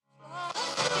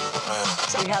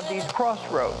we have these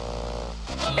crossroads.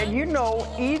 And you know,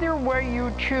 either way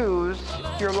you choose,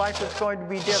 your life is going to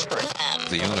be different.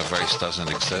 The universe doesn't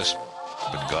exist,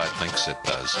 but God thinks it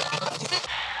does.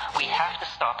 We have to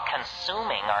stop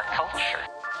consuming our culture.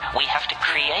 We have to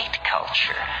create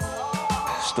culture.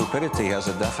 Stupidity has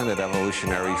a definite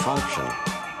evolutionary function.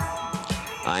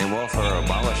 I am all for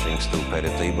abolishing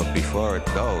stupidity, but before it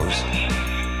goes,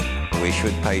 we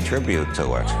should pay tribute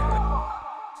to it.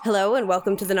 Hello and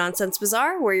welcome to the Nonsense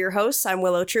Bazaar. We're your hosts. I'm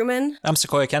Willow Truman. I'm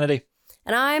Sequoia Kennedy.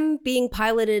 And I'm being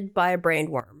piloted by a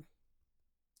brainworm.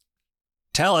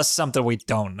 Tell us something we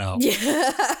don't know.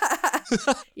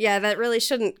 Yeah, that really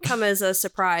shouldn't come as a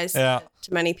surprise to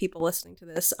many people listening to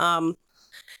this.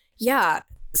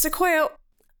 Sequoia,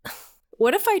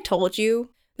 what if I told you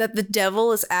that the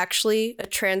devil is actually a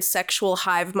transsexual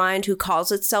hive mind who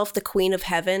calls itself the Queen of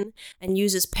Heaven and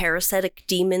uses parasitic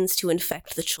demons to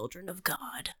infect the children of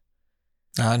God?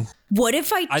 What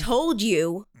if I told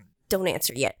you, don't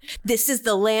answer yet, this is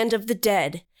the land of the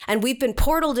dead, and we've been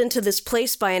portaled into this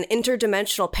place by an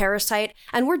interdimensional parasite,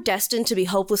 and we're destined to be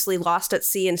hopelessly lost at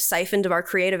sea and siphoned of our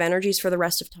creative energies for the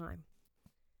rest of time?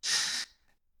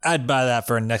 I'd buy that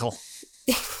for a nickel.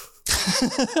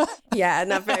 Yeah,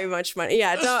 not very much money.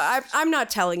 Yeah, no, I'm not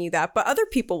telling you that, but other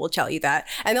people will tell you that.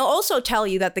 And they'll also tell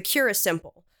you that the cure is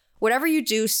simple. Whatever you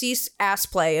do, cease ass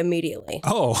play immediately.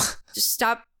 Oh. Just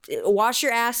stop, wash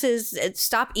your asses,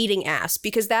 stop eating ass.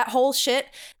 Because that whole shit,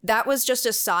 that was just a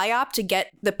psyop to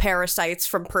get the parasites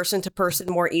from person to person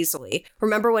more easily.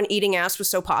 Remember when eating ass was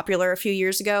so popular a few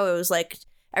years ago? It was like,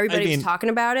 everybody was talking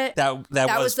about it. That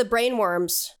was the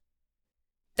brainworms.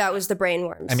 That was the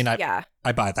brainworms. I mean,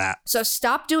 I buy that. So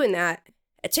stop doing that.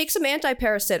 Take some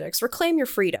anti-parasitics. Reclaim your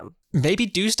freedom. Maybe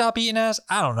do stop eating ass.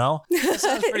 I don't know. That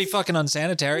sounds pretty fucking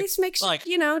unsanitary. At least make sure,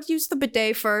 use the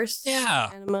bidet first.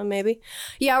 Yeah. Enema, maybe.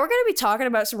 Yeah, we're going to be talking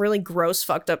about some really gross,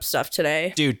 fucked up stuff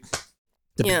today. Dude,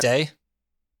 the bidet?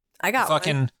 I got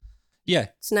fucking, one. Yeah.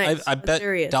 It's nice. I bet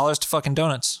serious. dollars to fucking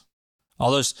donuts.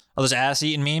 All those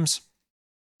ass-eating memes.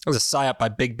 It was a psyop by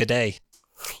Big Bidet.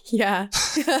 Yeah.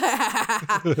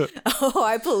 Oh,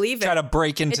 I believe it. Try to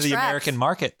break into the American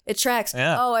market. It tracks.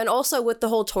 Yeah. Oh, and also with the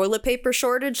whole toilet paper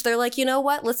shortage, they're like, you know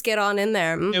what? Let's get on in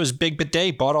there. It was Big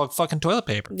Bidet bought all fucking toilet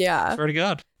paper. Yeah. Swear to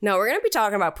God. No, we're going to be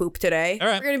talking about poop today. All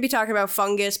right. We're going to be talking about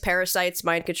fungus, parasites,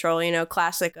 mind control,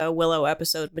 classic Willow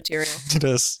episode material. It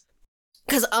is.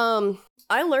 Because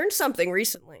I learned something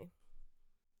recently.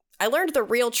 I learned the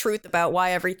real truth about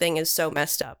why everything is so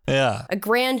messed up. Yeah. A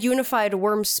grand unified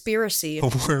wormspiracy.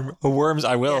 A worms,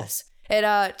 I will. Yes.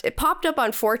 It popped up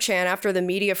on 4chan after the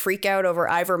media freak out over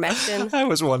ivermectin. I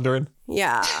was wondering.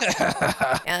 Yeah.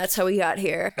 Yeah, that's how we got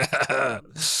here.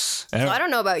 So I don't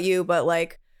know about you, but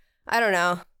I don't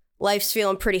know. Life's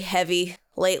feeling pretty heavy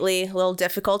lately, a little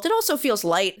difficult. It also feels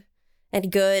light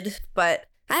and good, but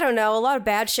I don't know. A lot of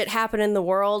bad shit happened in the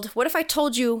world. What if I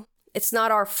told you it's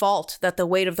not our fault that the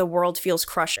weight of the world feels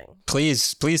crushing?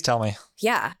 Please tell me.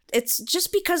 Yeah, it's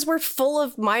just because we're full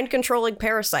of mind-controlling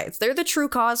parasites. They're the true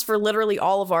cause for literally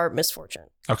all of our misfortune.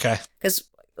 Okay. Because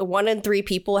 1 in 3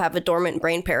 people have a dormant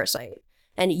brain parasite.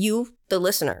 And you, the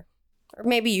listener, or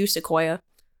maybe you, Sequoia,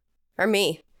 or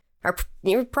me,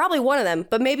 you're probably one of them,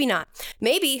 but maybe not.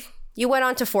 Maybe you went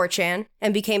onto 4chan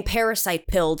and became parasite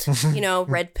pilled,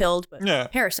 red pilled,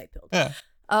 but parasite pilled. Yeah.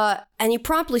 And you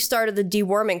promptly started the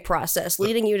deworming process,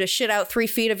 leading you to shit out 3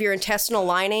 feet of your intestinal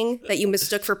lining that you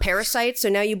mistook for parasites. So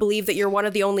now you believe that you're one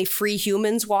of the only free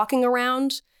humans walking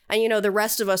around. And, the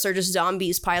rest of us are just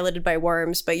zombies piloted by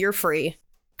worms, but you're free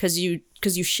because you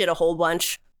shit a whole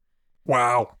bunch.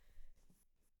 Wow.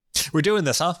 We're doing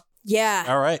this, huh? Yeah.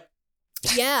 All right.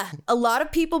 Yeah. A lot of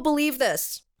people believe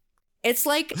this. It's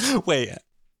like... Wait.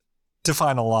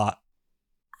 Define a lot.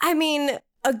 I mean,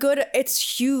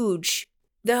 it's huge.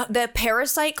 The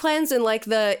parasite cleanse and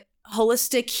the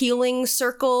holistic healing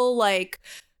circle, okay.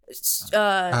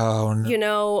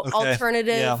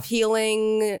 alternative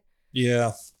healing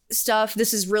stuff.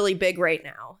 This is really big right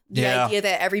now. The idea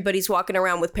that everybody's walking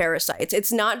around with parasites.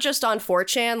 It's not just on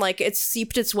 4chan. It's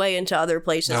seeped its way into other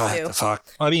places too. The fuck?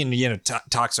 I mean,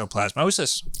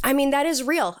 toxoplasmosis. I mean, that is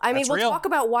real. We'll real. talk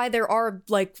about why there are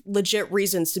legit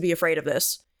reasons to be afraid of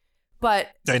this. But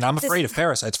I'm afraid of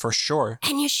parasites for sure.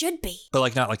 And you should be.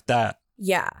 But not like that.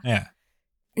 Yeah. Yeah.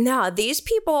 No, these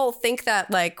people think that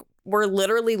we're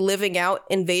literally living out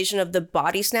Invasion of the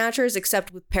Body Snatchers,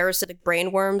 except with parasitic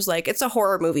brainworms. It's a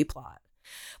horror movie plot.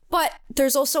 But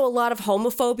there's also a lot of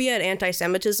homophobia and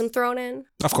anti-Semitism thrown in.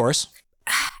 Of course.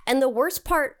 And the worst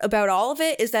part about all of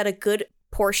it is that a good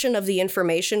portion of the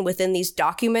information within these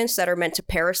documents that are meant to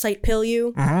parasite pill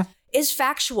you is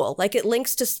factual. It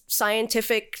links to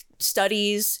scientific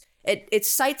studies. It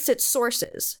cites its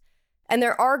sources. And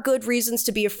there are good reasons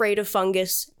to be afraid of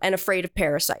fungus and afraid of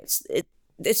parasites.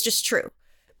 It's just true.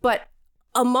 But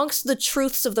amongst the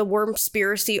truths of the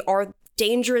wormspiracy are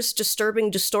dangerous,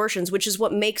 disturbing distortions, which is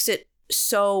what makes it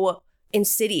so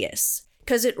insidious.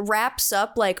 Because it wraps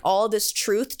up like all this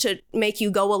truth to make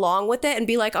you go along with it and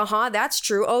be like, that's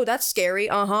true. Oh, that's scary.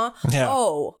 Yeah.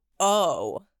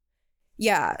 Oh.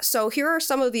 Yeah. So here are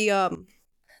some of the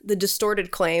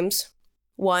distorted claims.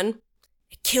 1,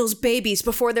 it kills babies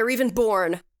before they're even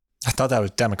born. I thought that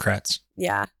was Democrats.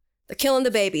 Yeah. They're killing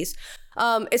the babies.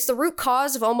 It's the root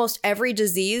cause of almost every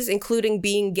disease, including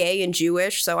being gay and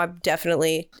Jewish. So I'm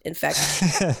definitely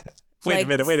infected. Wait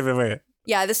a minute.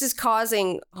 Yeah, this is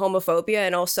causing homophobia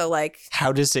and also like...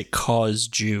 How does it cause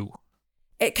Jew?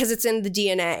 Because it's in the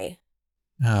DNA.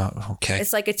 Oh, okay.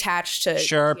 It's like attached to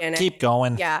DNA. Keep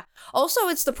going. Yeah. Also,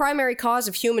 it's the primary cause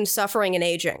of human suffering and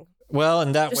aging. Well,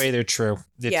 in that way, they're true.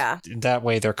 In that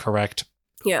way, they're correct.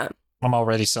 Yeah. I'm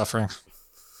already suffering.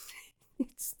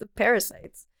 It's the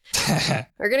parasites.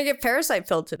 We're going to get Parasite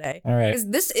Pill today. All right. Because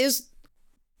this is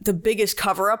the biggest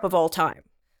cover-up of all time.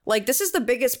 Like, this is the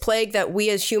biggest plague that we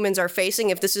as humans are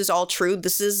facing. If this is all true,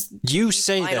 this is you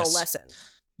say final this, lesson.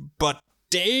 But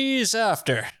days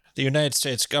after, the United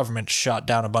States government shot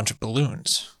down a bunch of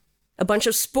balloons. A bunch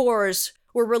of spores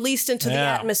were released into the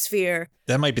atmosphere.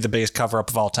 That might be the biggest cover-up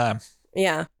of all time.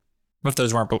 Yeah. What if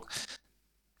those weren't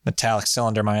metallic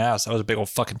cylinder my ass? That was a big old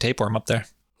fucking tapeworm up there.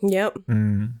 Yep.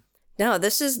 No,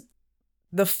 this is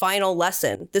the final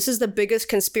lesson. This is the biggest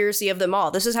conspiracy of them all.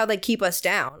 This is how they keep us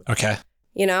down. Okay.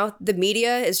 You know, the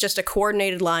media is just a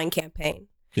coordinated lying campaign.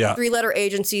 Yeah. 3-letter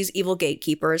agencies, evil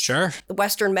gatekeepers. Sure. The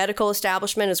Western medical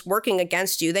establishment is working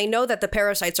against you. They know that the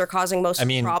parasites are causing most of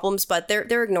the problems, but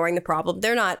they're ignoring the problem.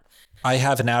 They're not. I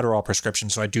have an Adderall prescription,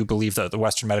 so I do believe that the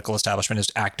Western medical establishment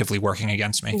is actively working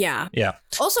against me. Yeah. Yeah.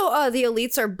 Also, the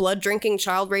elites are blood-drinking,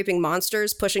 child-raping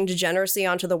monsters pushing degeneracy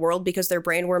onto the world because their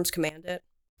brainworms command it.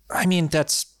 I mean,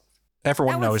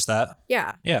 everyone knows that.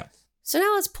 Yeah. Yeah. So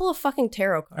now let's pull a fucking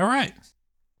tarot card. All right.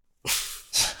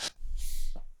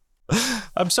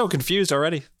 I'm so confused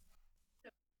already.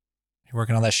 You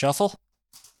working on that shuffle?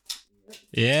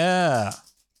 Yeah.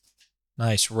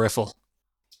 Nice riffle.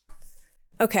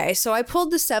 Okay, so I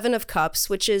pulled the 7 of Cups,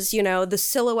 which is, the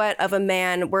silhouette of a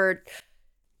man where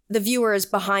the viewer is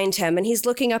behind him and he's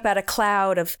looking up at a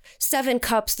cloud of 7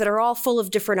 cups that are all full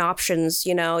of different options.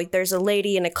 There's a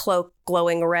lady in a cloak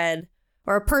glowing red,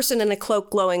 or a person in a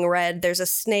cloak glowing red. There's a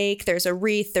snake, there's a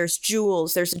wreath, there's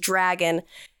jewels, there's a dragon.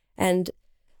 And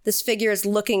this figure is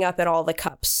looking up at all the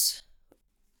cups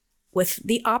with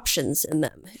the options in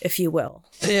them, if you will.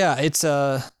 Yeah, it's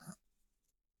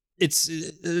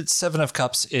 7 of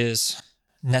Cups is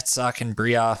Netzach and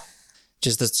Bria, which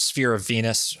is the sphere of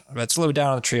Venus. It's low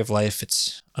down on the tree of life.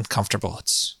 It's uncomfortable.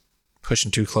 It's pushing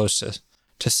too close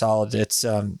to solid. It's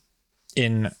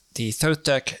in the Thoth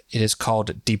deck, it is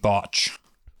called Debauch.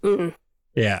 Mm.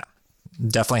 Yeah,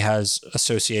 definitely has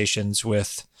associations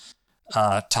with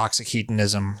toxic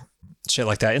hedonism, shit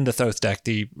like that. In the Thoth deck,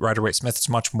 the Rider-Waite-Smith is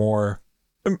much more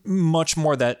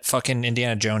that fucking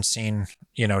Indiana Jones scene,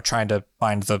 trying to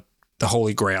find the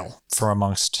Holy Grail from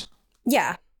amongst.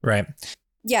 Yeah. Right.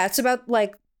 Yeah, it's about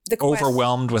like the quest.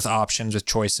 Overwhelmed with options, with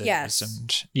choices. Yes.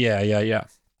 And yeah.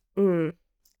 Mm.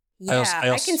 Yeah,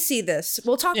 I can see this.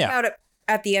 We'll talk about it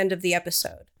at the end of the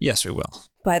episode. Yes, we will.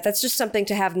 But that's just something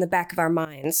to have in the back of our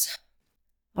minds.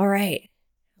 All right.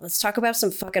 Let's talk about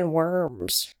some fucking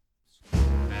worms.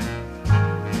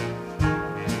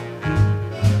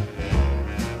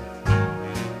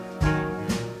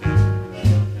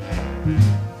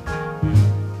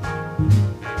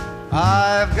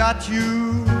 I've got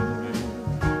you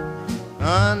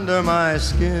under my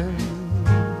skin.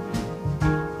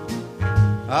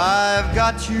 I've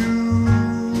got you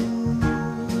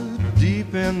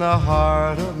deep in the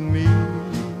heart of me.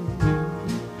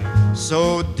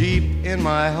 So deep in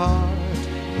my heart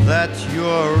that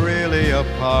you're really a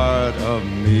part of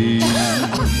me.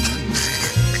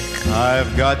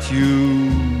 I've got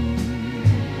you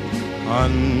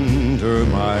under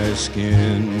my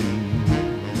skin.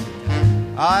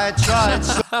 I tried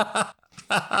so.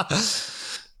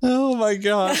 Oh my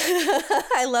God.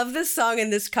 I love this song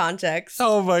in this context.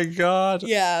 Oh my God.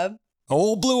 Yeah.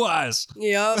 Old Blue Eyes.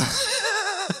 Yep.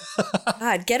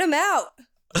 God, get him out.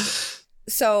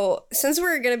 So, since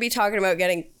we're going to be talking about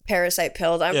getting Parasite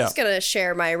Pilled, I'm just going to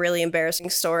share my really embarrassing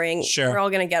story. And sure. We're all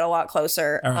going to get a lot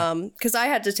closer. Right. Because I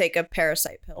had to take a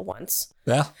Parasite Pill once.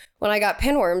 Yeah. When I got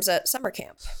pinworms at summer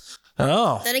camp.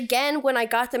 Oh. Then again, when I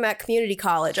got them at community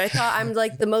college, I thought I'm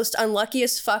like the most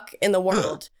unluckiest fuck in the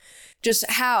world. Just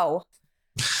how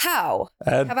How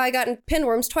have I gotten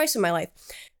pinworms twice in my life?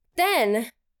 Then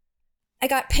I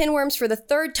got pinworms for the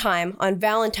third time on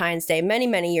Valentine's Day many,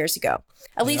 many years ago.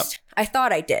 At least I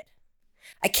thought I did.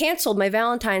 I canceled my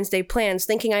Valentine's Day plans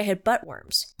thinking I had butt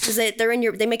worms because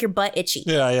they make your butt itchy.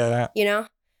 Yeah. You know?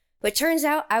 But it turns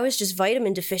out I was just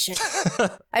vitamin deficient.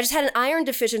 I just had an iron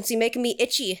deficiency making me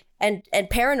itchy and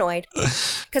paranoid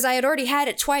because I had already had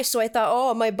it twice. So I thought,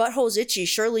 oh, my butthole's itchy.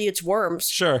 Surely it's worms.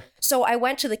 Sure. So I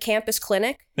went to the campus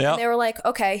clinic. Yeah. And they were like,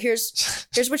 okay, here's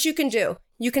what you can do.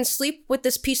 You can sleep with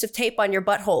this piece of tape on your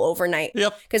butthole overnight.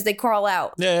 Yep. Because they crawl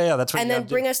out. Yeah. That's what. And then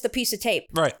bring us the piece of tape.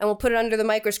 Right. And we'll put it under the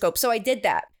microscope. So I did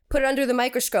that. Put it under the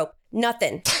microscope.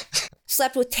 Nothing.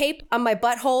 Slept with tape on my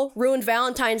butthole. Ruined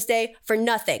Valentine's Day for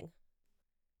nothing.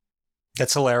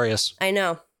 That's hilarious. I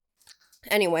know.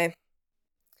 Anyway.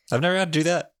 I've never had to do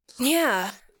that.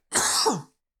 Yeah.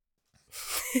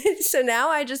 So now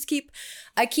I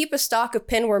keep a stock of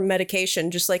pinworm medication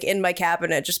just like in my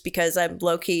cabinet just because I'm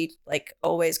low-key like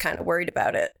always kind of worried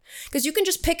about it. Because you can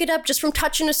just pick it up just from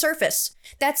touching a surface.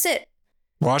 That's it.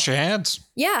 Wash your hands.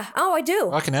 Yeah. Oh, I do.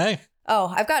 Fucking A.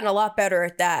 Oh, I've gotten a lot better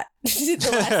at that the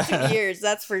last 2 years,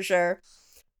 that's for sure.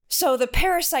 So the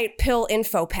Parasite Pill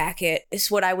info packet is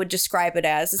what I would describe it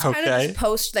as. It's kind of this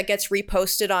post that gets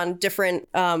reposted on different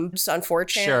on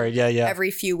 4chan. Sure, yeah.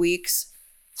 Every few weeks.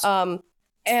 And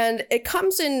it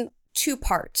comes in two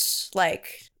parts.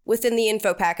 Like within the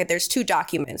info packet, there's two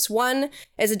documents. One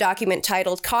is a document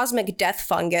titled Cosmic Death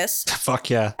Fungus. Fuck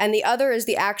yeah. And the other is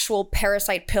the actual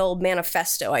Parasite Pill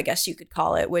manifesto, I guess you could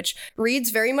call it, which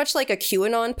reads very much like a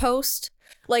QAnon post.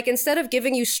 Like, instead of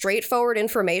giving you straightforward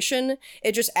information,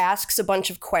 it just asks a bunch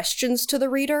of questions to the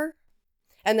reader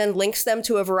and then links them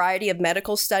to a variety of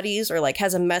medical studies or, like,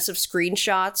 has a mess of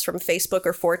screenshots from Facebook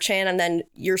or 4chan, and then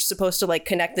you're supposed to, like,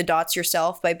 connect the dots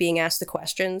yourself by being asked the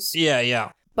questions.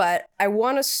 Yeah. But I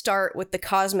want to start with the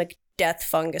cosmic death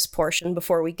fungus portion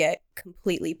before we get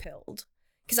completely pilled,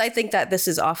 because I think that this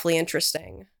is awfully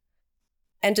interesting.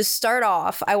 And to start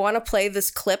off, I want to play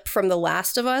this clip from The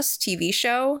Last of Us TV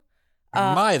show.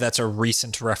 That's a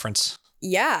recent reference.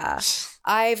 Yeah.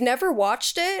 I've never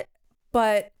watched it,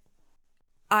 but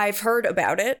I've heard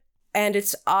about it, and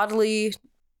it's oddly,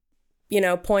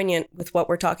 poignant with what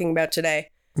we're talking about today.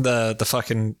 The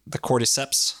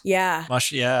cordyceps. Yeah.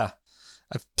 Mush, yeah.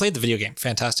 I've played the video game.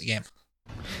 Fantastic game.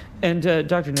 And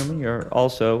Dr. Newman, you're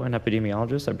also an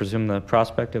epidemiologist. I presume the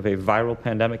prospect of a viral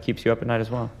pandemic keeps you up at night as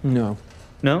well? No.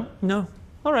 No? No.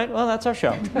 All right, well, that's our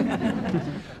show.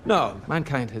 No,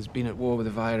 mankind has been at war with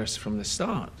the virus from the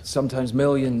start. Sometimes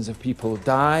millions of people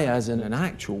die, as in an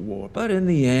actual war, but in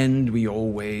the end, we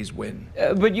always win.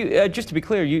 But you, just to be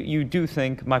clear, you do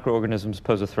think microorganisms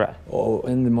pose a threat? Oh,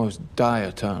 in the most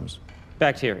dire terms.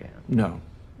 Bacteria? No.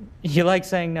 You like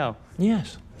saying no?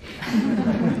 Yes.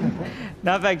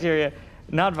 Not bacteria,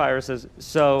 not viruses,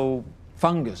 so...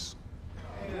 Fungus.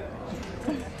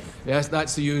 Yes,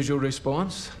 that's the usual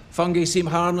response. Fungi seem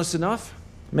harmless enough.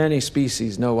 Many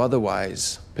species know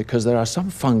otherwise, because there are some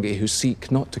fungi who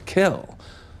seek not to kill,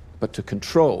 but to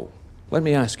control. Let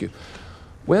me ask you,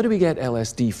 where do we get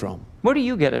LSD from? Where do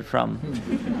you get it from?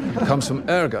 It comes from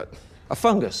ergot, a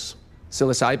fungus.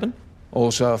 Psilocybin,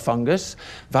 also a fungus.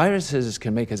 Viruses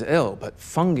can make us ill, but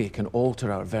fungi can alter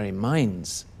our very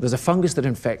minds. There's a fungus that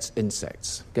infects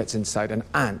insects, gets inside an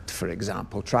ant, for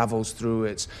example, travels through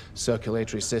its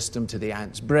circulatory system to the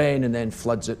ant's brain, and then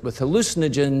floods it with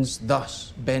hallucinogens,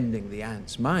 thus bending the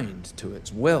ant's mind to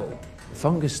its will. The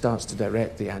fungus starts to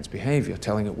direct the ant's behavior,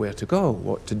 telling it where to go,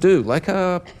 what to do, like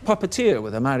a puppeteer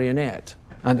with a marionette.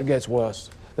 And it gets worse.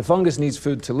 The fungus needs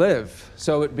food to live,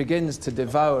 so it begins to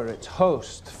devour its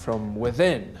host from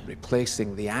within,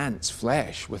 replacing the ant's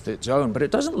flesh with its own. But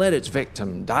it doesn't let its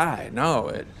victim die, no.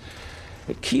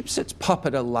 It keeps its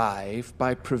puppet alive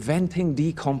by preventing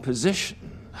decomposition.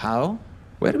 How?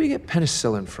 Where do we get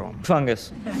penicillin from?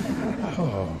 Fungus.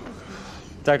 Oh.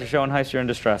 Dr. Schoenheiss, you're in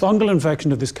distress. Fungal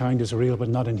infection of this kind is real, but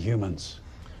not in humans.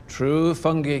 True,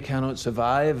 fungi cannot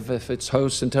survive if its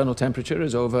host's internal temperature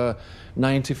is over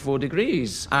 94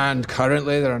 degrees. And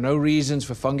currently, there are no reasons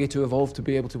for fungi to evolve to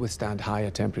be able to withstand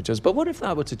higher temperatures. But what if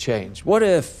that were to change? What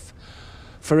if,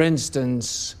 for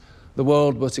instance, the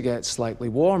world were to get slightly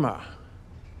warmer?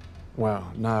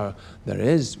 Well, now, there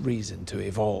is reason to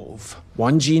evolve.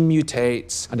 One gene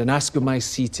mutates, and an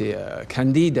Ascomycetia,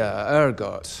 Candida,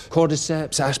 ergot,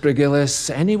 Cordyceps, Aspergillus,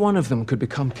 any one of them could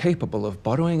become capable of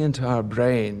burrowing into our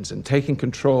brains and taking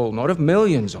control, not of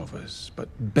millions of us,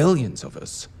 but billions of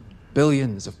us.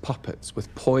 Billions of puppets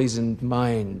with poisoned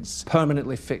minds,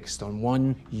 permanently fixed on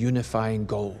one unifying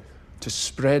goal. to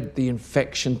spread the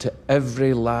infection to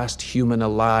every last human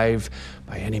alive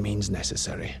by any means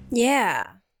necessary. Yeah.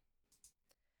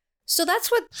 So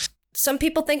that's what some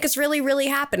people think is really, really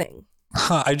happening.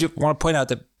 I do want to point out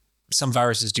that some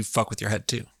viruses do fuck with your head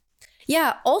too.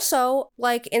 Yeah. Also,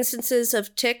 like instances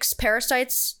of ticks,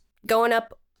 parasites going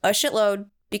up a shitload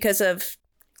because of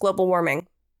global warming.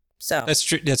 So That's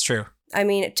true. That's true. I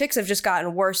mean, ticks have just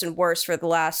gotten worse and worse for the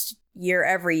last year,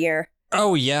 every year.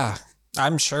 Oh yeah,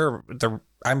 I'm sure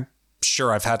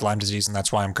I've had Lyme disease, and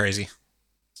that's why I'm crazy.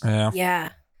 Yeah. Yeah.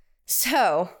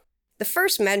 So the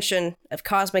first mention of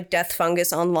cosmic death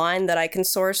fungus online that I can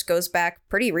source goes back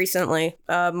pretty recently,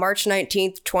 March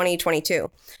 19th,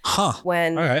 2022. Huh.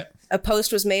 When All right. a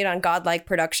post was made on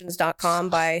godlikeproductions.com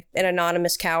by an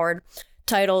anonymous coward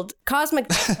titled Cosmic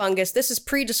Death Fungus. This is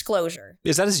pre-disclosure.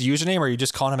 Is that his username, or are you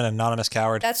just calling him an anonymous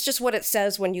coward? That's just what it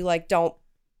says when you like don't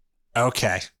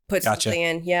Okay. put something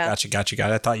in. Yeah. Gotcha.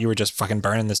 I thought you were just fucking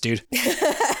burning this dude.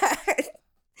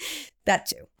 That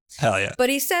too. Hell yeah. But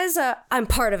he says, I'm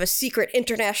part of a secret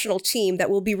international team that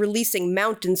will be releasing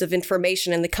mountains of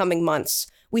information in the coming months.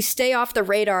 We stay off the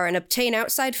radar and obtain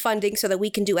outside funding so that we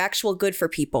can do actual good for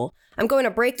people. I'm going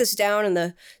to break this down in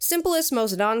the simplest,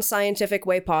 most non-scientific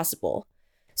way possible.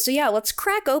 So yeah, let's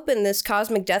crack open this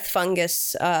cosmic death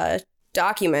fungus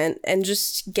document and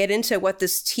just get into what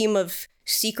this team of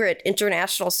secret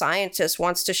international scientists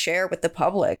wants to share with the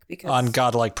public. Because On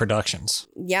Godlike Productions.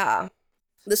 yeah,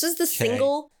 this is the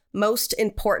single most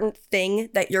important thing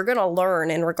that you're going to learn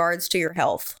in regards to your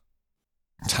health.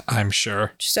 I'm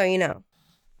sure. Just so you know.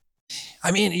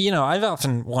 I mean, I've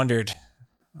often wondered,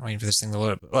 I'm waiting for this thing to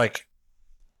load, like,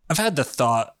 I've had the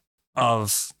thought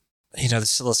of, the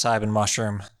psilocybin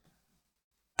mushroom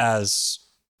as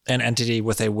an entity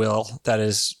with a will that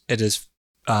it is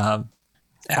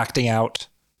acting out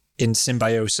in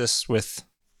symbiosis with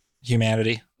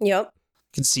humanity. Yep. I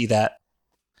can see that.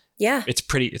 Yeah. It's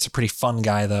a pretty fun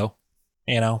guy though,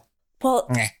 Well,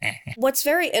 what's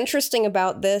very interesting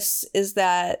about this is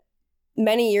that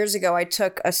many years ago, I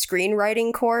took a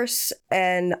screenwriting course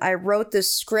and I wrote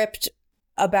this script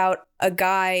about a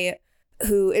guy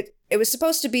who it was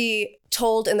supposed to be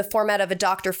told in the format of a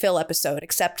Dr. Phil episode,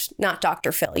 except not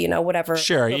Dr. Phil, whatever.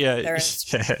 Sure, yeah. there is.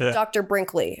 Dr.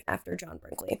 Brinkley, after John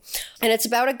Brinkley. And it's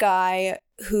about a guy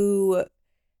who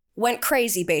went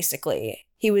crazy, basically.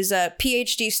 He was a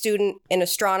PhD student in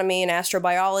astronomy and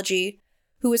astrobiology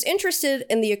who was interested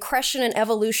in the accretion and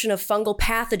evolution of fungal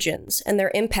pathogens and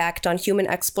their impact on human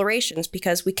explorations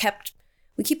because we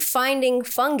keep finding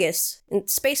fungus in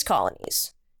space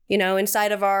colonies,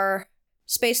 inside of our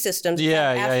space systems.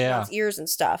 Yeah. Astronauts' ears and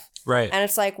stuff. Right. And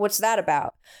it's like, what's that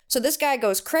about? So this guy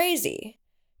goes crazy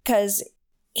because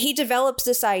he develops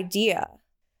this idea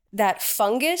that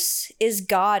fungus is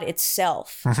God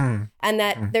itself. Mm-hmm. And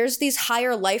that there's these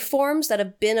higher life forms that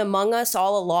have been among us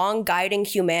all along, guiding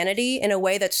humanity in a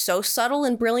way that's so subtle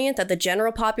and brilliant that the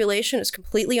general population is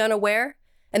completely unaware.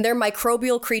 And they're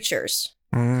microbial creatures,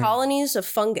 colonies of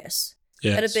fungus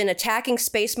that have been attacking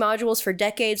space modules for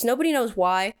decades. Nobody knows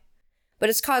why, but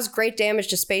it's caused great damage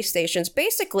to space stations.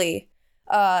 Basically,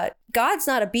 God's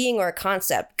not a being or a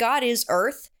concept. God is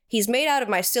Earth. He's made out of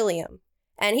mycelium.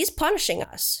 And he's punishing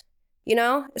us,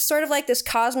 It's sort of like this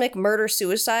cosmic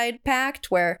murder-suicide pact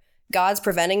where God's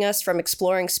preventing us from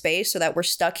exploring space so that we're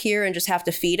stuck here and just have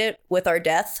to feed it with our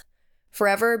death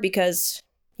forever because,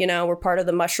 we're part of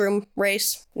the mushroom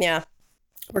race. Yeah,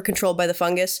 we're controlled by the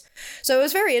fungus. So it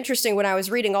was very interesting when I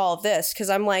was reading all of this because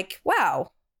I'm like,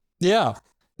 wow. Yeah.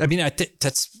 I mean, I think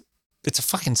it's a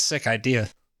fucking sick idea.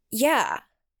 Yeah.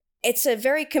 It's a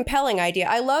very compelling idea.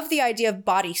 I love the idea of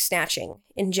body snatching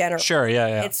in general. Sure,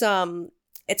 yeah. It's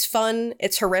fun.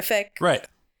 It's horrific. Right.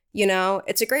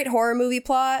 It's a great horror movie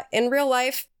plot. In real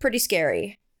life, pretty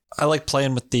scary. I like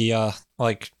playing with the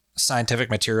scientific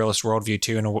materialist worldview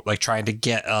too, and like trying to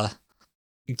get a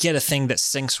thing that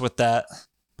syncs with that,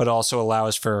 but also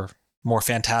allows for more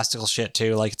fantastical shit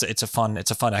too. Like it's a fun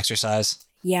exercise.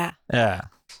 Yeah. Yeah.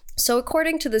 So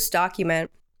according to this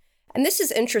document, and this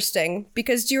is interesting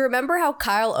because do you remember how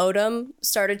Kyle Odom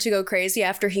started to go crazy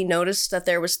after he noticed that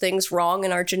there was things wrong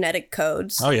in our genetic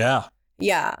codes? Oh, yeah.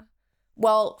 Yeah.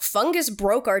 Well, fungus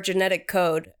broke our genetic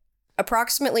code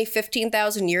approximately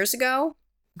 15,000 years ago.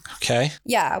 Okay.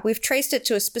 Yeah, we've traced it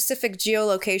to a specific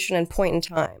geolocation and point in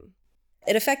time.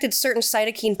 It affected certain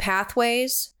cytokine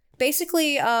pathways.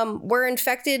 Basically, we're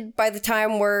infected by the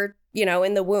time we're,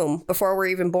 in the womb, before we're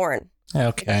even born.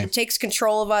 Okay. It takes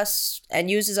control of us and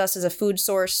uses us as a food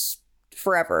source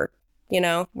forever.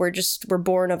 We're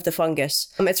born of the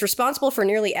fungus. It's responsible for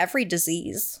nearly every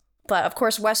disease, But of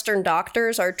course, Western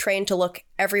doctors are trained to look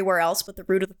everywhere else but the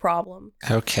root of the problem.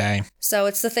 Okay. So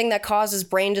it's the thing that causes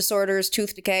brain disorders,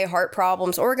 tooth decay, heart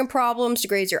problems, organ problems,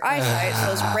 degrades your eyesight,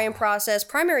 slows your brain process,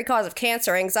 primary cause of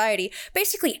cancer, anxiety,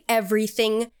 basically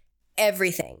everything.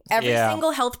 Every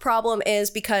single health problem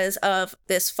is because of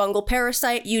this fungal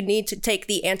parasite. You need to take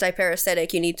the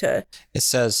anti-parasitic. You need to... It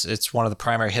says it's one of the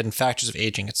primary hidden factors of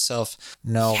aging itself.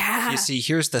 No. Yeah. You see,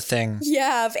 here's the thing.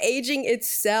 Yeah, of aging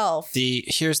itself.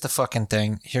 Here's the fucking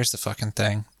thing.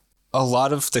 A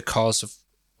lot of the cause of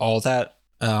all that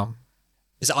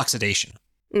is oxidation,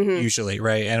 usually,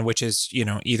 right? And which is,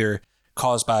 either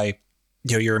caused by,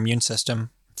 your immune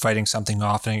system fighting something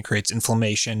off, and it creates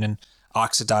inflammation and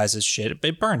oxidizes shit.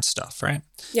 It burns stuff, right?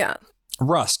 Yeah.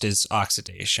 Rust is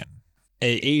oxidation.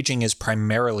 Aging is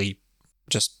primarily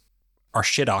just our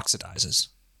shit oxidizes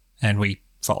and we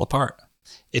fall apart.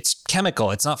 It's chemical.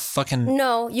 It's not fucking...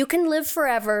 No, you can live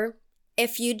forever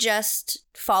if you just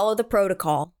follow the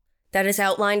protocol that is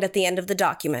outlined at the end of the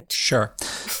document. Sure.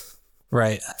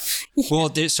 Right. Yeah. Well,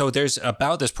 there's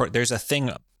a thing.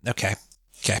 Okay.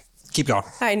 Keep going.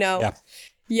 I know.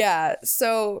 Yeah.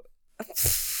 So...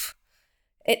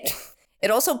 It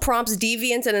also prompts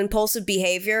deviant and impulsive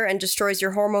behavior and destroys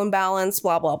your hormone balance,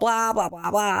 blah, blah, blah, blah,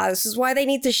 blah, blah. This is why they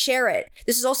need to share it.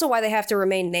 This is also why they have to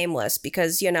remain nameless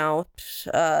because,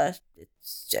 I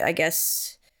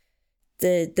guess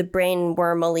the brain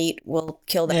worm elite will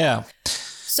kill them. Yeah.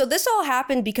 So this all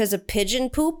happened because of pigeon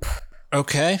poop.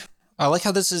 Okay. I like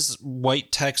how this is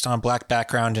white text on a black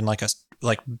background in like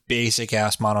basic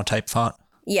ass monotype font.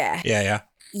 Yeah.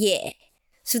 Yeah.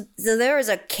 So there was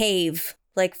a cave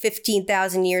like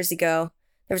 15,000 years ago.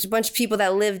 There was a bunch of people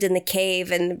that lived in the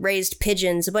cave and raised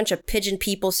pigeons, a bunch of pigeon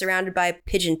people surrounded by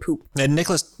pigeon poop. And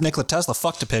Nikola Tesla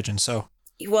fucked a pigeon, so...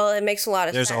 Well, it makes a lot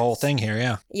of sense. There's a whole thing here,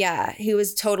 yeah. Yeah, he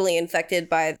was totally infected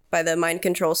by the mind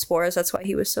control spores. That's why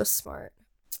he was so smart.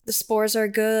 The spores are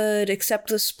good, except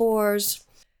the spores.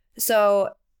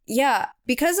 So... yeah,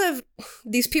 because of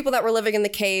these people that were living in the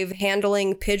cave,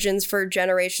 handling pigeons for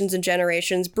generations and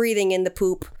generations, breathing in the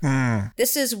poop,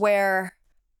 this is where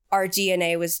our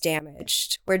DNA was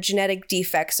damaged, where genetic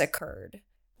defects occurred,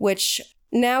 which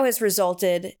now has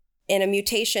resulted in a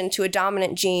mutation to a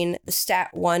dominant gene, the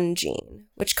STAT1 gene,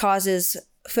 which causes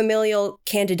familial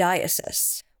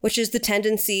candidiasis, which is the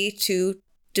tendency to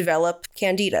develop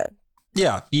candida.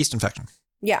 Yeah, yeast infection.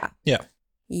 Yeah.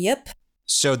 Yep.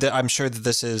 So I'm sure that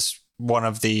this is one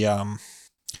of the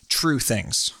true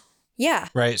things. Yeah.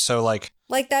 Right? So like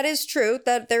that is true,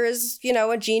 that there is,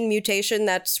 a gene mutation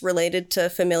that's related to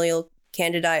familial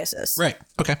candidiasis. Right.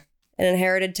 Okay. An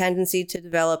inherited tendency to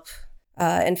develop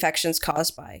infections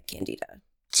caused by candida.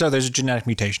 So there's a genetic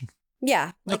mutation.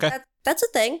 Yeah. Okay. That's a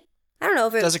thing. I don't know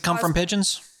if Does it come from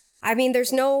pigeons? I mean,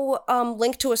 there's no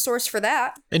link to a source for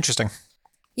that. Interesting.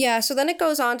 Yeah, so then it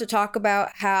goes on to talk about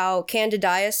how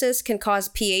candidiasis can cause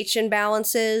pH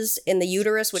imbalances in the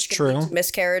uterus, which can lead to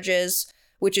miscarriages,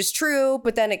 which is true,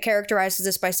 but then it characterizes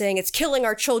this by saying it's killing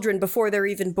our children before they're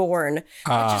even born,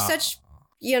 which is such,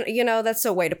 that's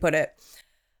a way to put it.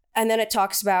 And then it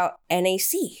talks about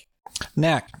NAC.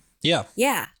 NAC, yeah.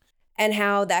 Yeah, and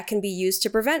how that can be used to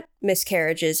prevent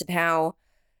miscarriages and how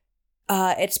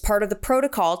it's part of the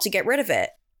protocol to get rid of it.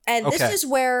 And this is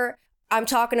where... I'm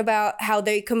talking about how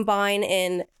they combine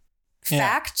in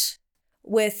fact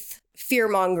with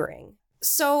fear-mongering.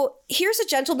 So here's a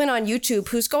gentleman on YouTube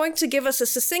who's going to give us a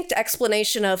succinct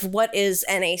explanation of what is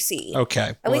NAC.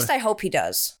 Okay. At least I hope he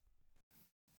does.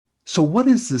 So what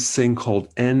is this thing called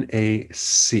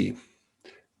NAC?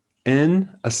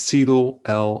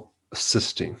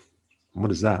 N-acetyl-L-cysteine.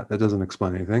 What is that? That doesn't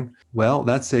explain anything. Well,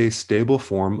 that's a stable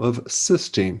form of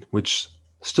cysteine, which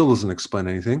still doesn't explain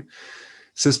anything.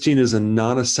 Cysteine is a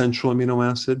non-essential amino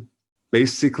acid.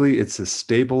 Basically, it's a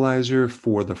stabilizer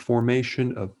for the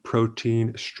formation of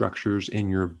protein structures in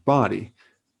your body,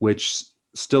 which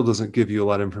still doesn't give you a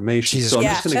lot of information. So I'm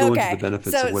just going to go into the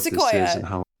benefits of what Sequoia, this is and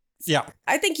how. Yeah.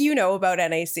 I think you know about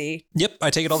NAC. Yep, I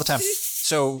take it all the time.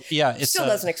 So yeah, it still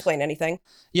doesn't explain anything.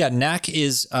 Yeah, NAC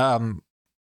is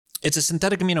it's a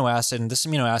synthetic amino acid, and this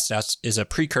amino acid is a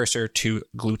precursor to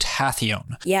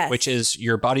glutathione, which is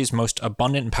your body's most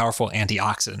abundant and powerful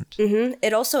antioxidant. Mm-hmm.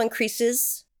 It also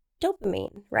increases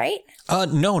dopamine, right?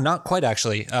 No, not quite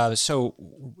actually. So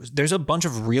there's a bunch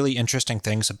of really interesting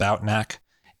things about NAC.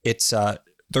 It's the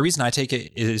reason I take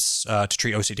it is to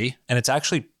treat OCD, and it's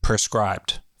actually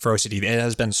prescribed for OCD. It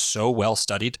has been so well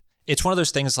studied. It's one of those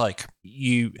things like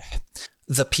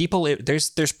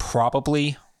there's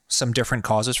probably some different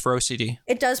causes for OCD.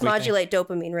 It does modulate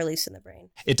dopamine release in the brain.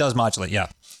 It does modulate, yeah.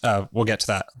 We'll get to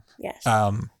that. Yes.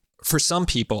 For some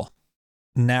people,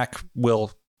 NAC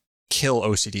will kill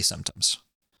OCD symptoms.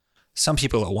 Some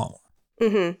people it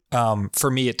won't.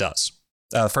 For me, it does.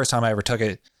 The first time I ever took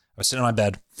it, I was sitting on my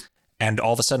bed, and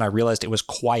all of a sudden I realized it was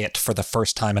quiet for the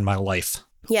first time in my life.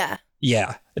 Yeah.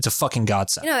 Yeah, it's a fucking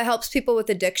godsend. You know, it helps people with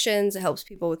addictions. It helps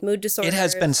people with mood disorders. It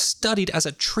has been studied as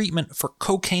a treatment for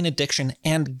cocaine addiction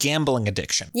and gambling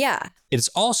addiction. Yeah. It is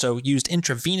also used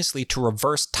intravenously to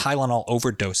reverse Tylenol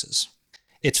overdoses.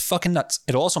 It's fucking nuts.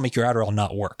 It'll also make your Adderall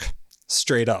not work.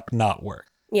 Straight up not work.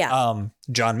 Yeah.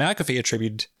 John McAfee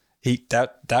attributed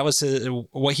that was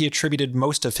what he attributed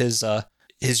most of his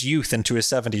youth into his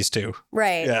 70s to.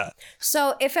 Right. Yeah.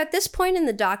 So if at this point in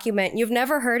the document you've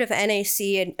never heard of NAC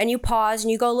and you pause and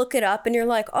you go look it up and you're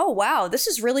like, oh, wow, this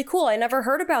is really cool. I never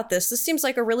heard about this. This seems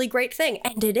like a really great thing.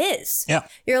 And it is. Yeah.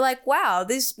 You're like, wow,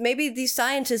 maybe these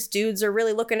scientist dudes are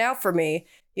really looking out for me.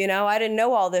 You know, I didn't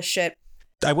know all this shit.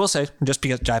 I will say, just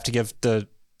because I have to give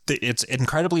it's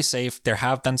incredibly safe. There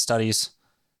have been studies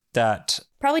that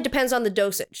probably depends on the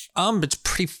dosage. It's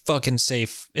pretty fucking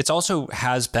safe. It's also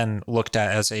has been looked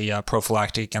at as a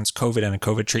prophylactic against COVID and a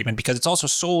COVID treatment because it's also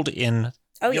sold in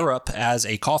Europe as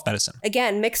a cough medicine.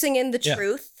 Again, mixing in the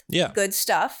truth. Yeah. Good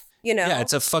stuff, you know. Yeah,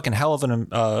 it's a fucking hell of an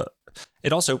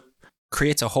it also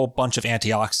creates a whole bunch of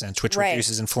antioxidants which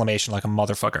reduces inflammation like a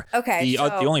motherfucker. Okay. The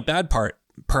only bad part,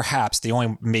 perhaps the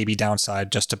only maybe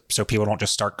downside, so people don't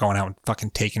just start going out and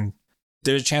fucking taking.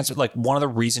 There's a chance that, like, one of the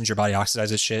reasons your body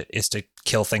oxidizes shit is to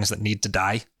kill things that need to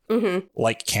die,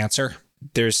 like cancer.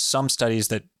 There's some studies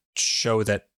that show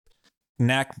that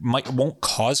NAC won't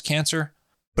cause cancer,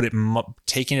 but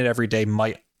taking it every day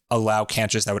might allow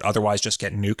cancers that would otherwise just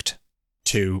get nuked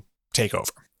to take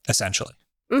over, essentially.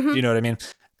 You know what I mean?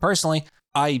 Personally,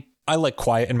 I like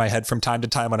quiet in my head from time to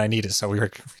time when I need it, so we're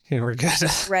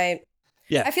good. Right.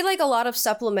 Yeah. I feel like a lot of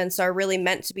supplements are really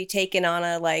meant to be taken on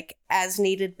a like as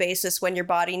needed basis when your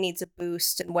body needs a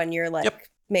boost and when you're like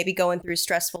maybe going through a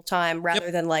stressful time rather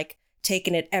than like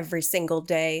taking it every single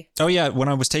day. Oh yeah, when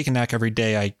I was taking NAC every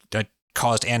day, I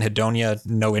caused anhedonia,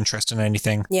 no interest in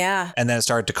anything. Yeah. And then it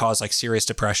started to cause like serious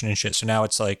depression and shit. So now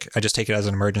it's like I just take it as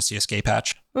an emergency escape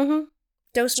hatch.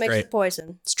 Dose makes the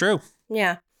poison. It's true.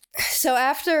 Yeah. So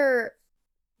after,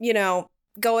 you know,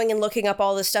 going and looking up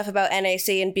all this stuff about NAC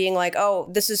and being like, oh,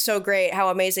 this is so great. How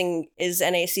amazing is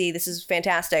NAC? This is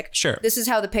fantastic. Sure. This is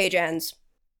how the page ends.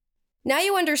 Now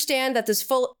you understand that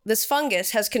this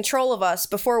fungus has control of us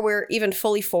before we're even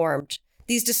fully formed.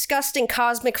 These disgusting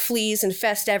cosmic fleas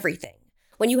infest everything.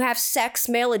 When you have sex,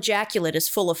 male ejaculate is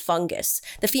full of fungus.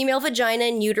 The female vagina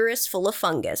and uterus full of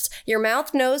fungus. Your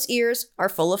mouth, nose, ears are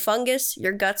full of fungus.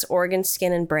 Your guts, organs,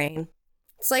 skin, and brain.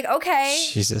 It's like, okay.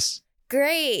 Jesus.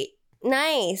 Great.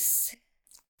 Nice.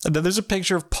 And then there's a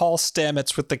picture of Paul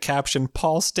Stamets with the caption,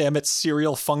 Paul Stamets,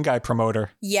 serial fungi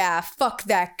promoter. Yeah, fuck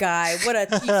that guy. What a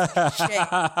piece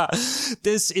of shit.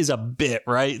 This is a bit,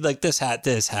 right? Like this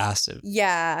has to.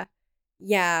 Yeah.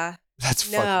 Yeah. That's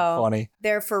fucking funny.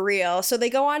 They're for real. So they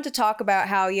go on to talk about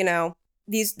how, you know,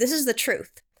 this is the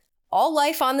truth. All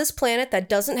life on this planet that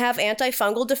doesn't have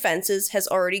antifungal defenses has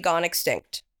already gone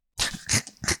extinct.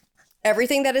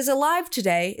 Everything that is alive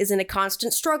today is in a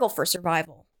constant struggle for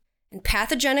survival. And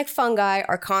pathogenic fungi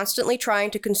are constantly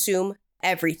trying to consume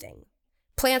everything.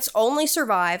 Plants only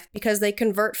survive because they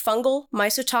convert fungal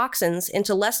mycotoxins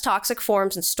into less toxic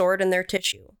forms and store it in their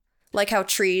tissue. Like how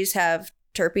trees have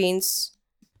terpenes.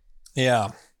 Yeah.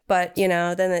 But, you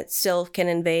know, then it still can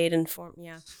invade and form.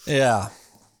 Yeah. Yeah.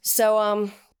 So,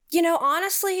 you know,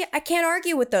 honestly, I can't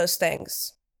argue with those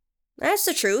things. That's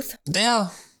the truth. Yeah.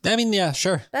 I mean, yeah,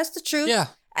 sure. That's the truth. Yeah.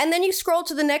 And then you scroll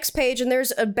to the next page and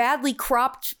there's a badly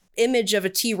cropped image of a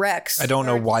T-Rex. I don't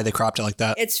know why they cropped it like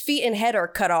that. Its feet and head are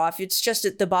cut off. It's just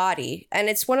the body. And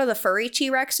it's one of the furry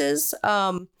T-Rexes.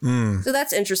 So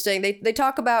that's interesting. They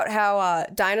talk about how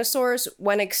dinosaurs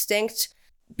went extinct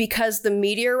because the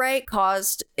meteorite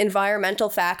caused environmental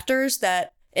factors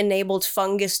that enabled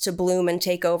fungus to bloom and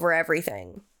take over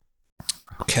everything.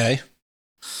 Okay.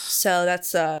 So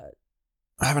that's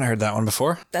I haven't heard that one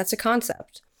before. That's a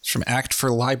concept. It's from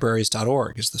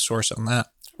actforlibraries.org is the source on that.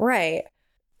 Right.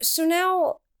 So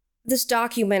now this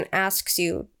document asks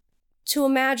you to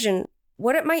imagine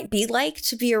what it might be like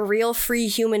to be a real free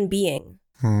human being.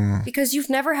 Because you've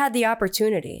never had the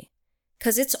opportunity.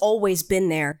 Because it's always been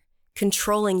there,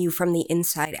 controlling you from the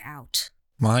inside out.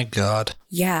 My God.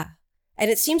 Yeah. And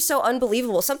it seems so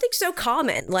unbelievable. Something so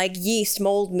common, like yeast,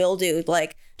 mold, mildew,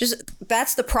 like just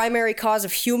that's the primary cause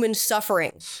of human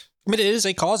suffering. I mean, it is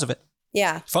a cause of it.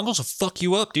 Yeah. Fungus will fuck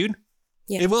you up, dude.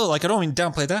 Yeah. It will. Like, I don't mean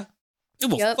downplay that. It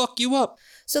will fuck you up.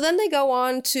 So then they go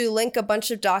on to link a bunch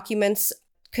of documents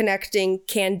connecting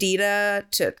candida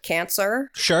to cancer.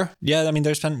 Sure. Yeah. I mean,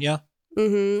 there's been,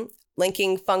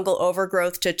 linking fungal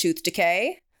overgrowth to tooth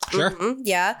decay. Sure.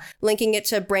 Yeah. Linking it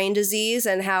to brain disease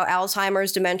and how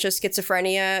Alzheimer's, dementia,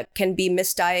 schizophrenia can be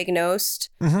misdiagnosed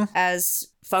as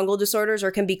fungal disorders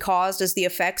or can be caused as the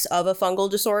effects of a fungal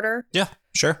disorder. Yeah,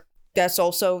 sure. That's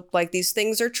also like these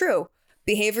things are true.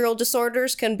 Behavioral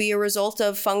disorders can be a result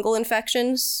of fungal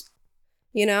infections.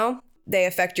 You know, they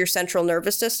affect your central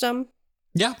nervous system.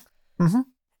 Yeah.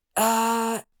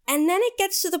 And then it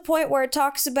gets to the point where it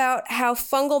talks about how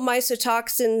fungal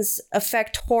mycotoxins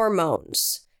affect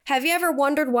hormones. Have you ever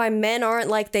wondered why men aren't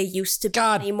like they used to be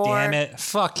anymore? Damn it.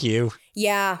 Fuck you.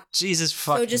 Yeah. Jesus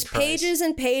fucking So just Christ. pages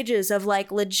and pages of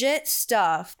like legit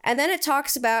stuff. And then it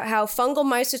talks about how fungal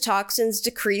mycotoxins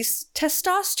decrease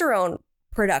testosterone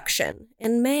production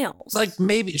in males. Like,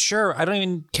 maybe, sure. I don't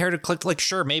even care to click, like,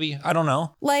 sure, maybe. I don't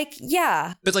know. Like,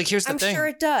 yeah. But, like, here's the thing. I'm sure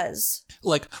it does.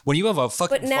 Like, when you have a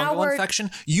fucking But now fungal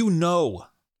infection, you know.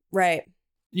 Right.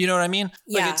 You know what I mean?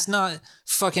 Yeah. Like, it's not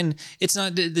fucking, it's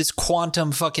not this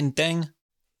quantum fucking thing.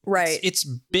 Right. It's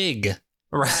big,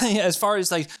 right? As far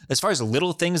as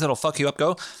little things that'll fuck you up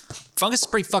go, fungus is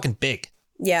pretty fucking big.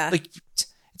 Yeah. Like,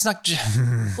 it's not just...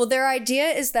 Well, their idea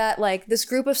is that, like, this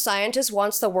group of scientists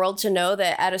wants the world to know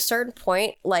that at a certain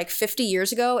point, like 50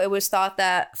 years ago, it was thought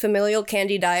that familial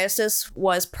candidiasis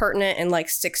was pertinent in like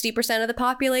 60% of the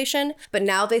population. But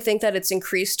now they think that it's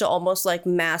increased to almost like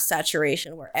mass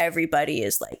saturation where everybody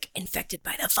is like infected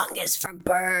by the fungus from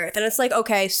birth. And it's like,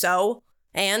 okay, so...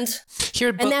 And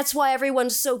that's why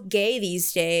everyone's so gay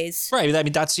these days. Right. I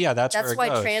mean, that's where it why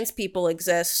goes. trans people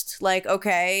exist. Like,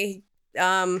 okay...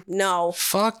 no.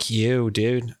 Fuck you,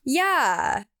 dude.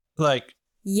 Yeah. Like.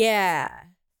 Yeah.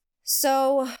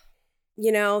 So,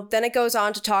 you know, then it goes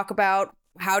on to talk about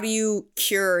how do you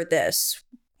cure this?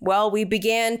 Well, we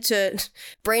began to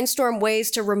brainstorm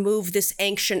ways to remove this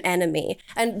ancient enemy.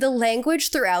 And the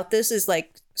language throughout this is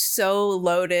like so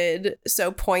loaded, so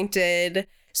pointed,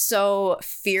 so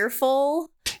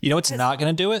fearful. You know what's not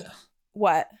going to do it?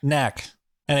 What? NAC.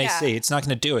 NAC. Yeah. It's not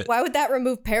going to do it. Why would that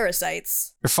remove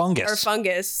parasites? Or fungus. Or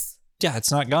fungus. Yeah,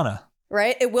 it's not gonna.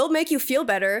 Right? It will make you feel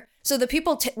better. So the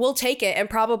people will take it and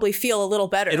probably feel a little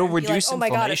better. It'll and be reduce like, oh my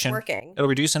God, it's inflammation. working. It'll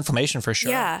reduce inflammation for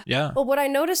sure. Yeah. Yeah. Well, what I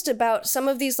noticed about some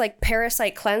of these like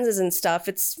parasite cleanses and stuff,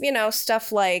 it's, you know,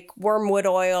 stuff like wormwood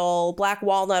oil, black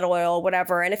walnut oil,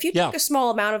 whatever. And if you take a small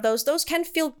amount of those can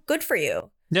feel good for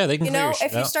you. Yeah, they can You clear know, your shit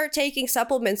if you out. start taking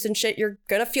supplements and shit, you're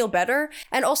gonna feel better.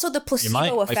 And also the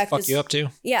placebo effect fuck you up too.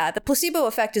 Yeah, the placebo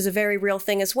effect is a very real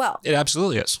thing as well. It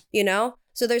absolutely is. You know?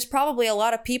 So there's probably a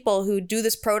lot of people who do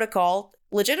this protocol,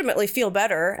 legitimately feel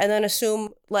better, and then assume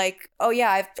like, oh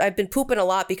yeah, I've been pooping a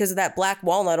lot because of that black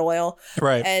walnut oil.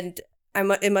 Right. And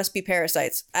it must be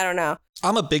parasites. I don't know.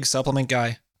 I'm a big supplement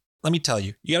guy. Let me tell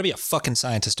you, you gotta be a fucking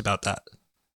scientist about that.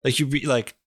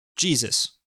 Like,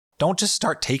 Jesus, don't just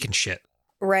start taking shit.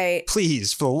 Right.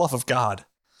 Please, for the love of God.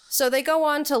 So they go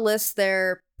on to list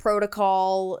their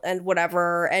protocol and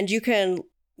whatever, and you can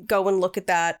go and look at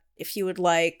that if you would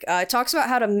like. It talks about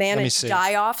how to manage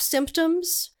die-off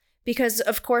symptoms, because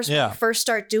of course, when you first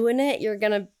start doing it, you're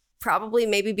going to probably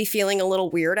maybe be feeling a little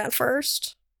weird at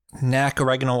first. NAC,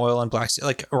 oregano oil, and black seed.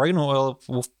 Like, oregano oil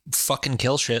will fucking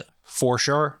kill shit, for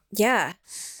sure. Yeah.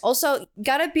 Also,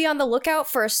 gotta be on the lookout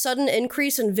for a sudden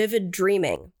increase in vivid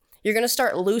dreaming. You're going to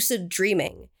start lucid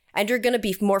dreaming, and you're going to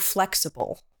be more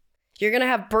flexible. You're going to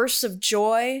have bursts of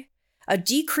joy, a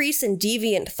decrease in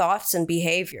deviant thoughts and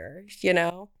behavior, you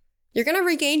know? You're going to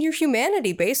regain your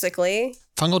humanity, basically.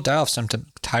 Fungal die-off symptom: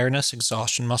 tiredness,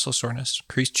 exhaustion, muscle soreness,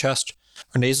 increased chest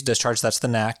or nasal discharge. That's the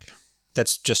NAC.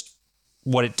 That's just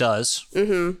what it does.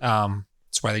 Mm-hmm.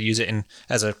 That's why they use it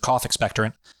as a cough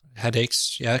expectorant.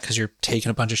 Headaches, yeah, because you're taking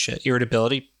a bunch of shit.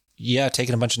 Irritability, yeah,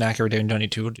 taking a bunch of NAC every day and don't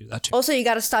need to do that too. Also, you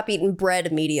got to stop eating bread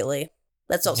immediately.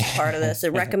 That's also part of this.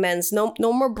 It recommends no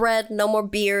more bread, no more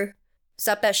beer.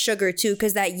 Stop that sugar too,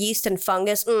 because that yeast and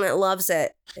fungus, it loves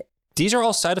it. These are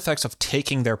all side effects of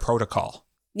taking their protocol.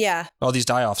 Yeah. All these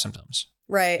die-off symptoms.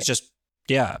 Right. It's just,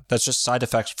 that's just side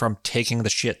effects from taking the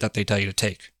shit that they tell you to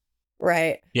take.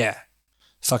 Right. Yeah.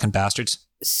 Fucking bastards.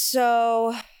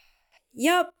 So,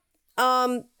 yep.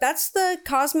 That's the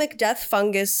cosmic death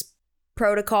fungus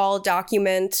protocol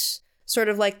document, sort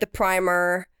of like the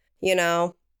primer, you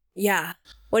know. Yeah.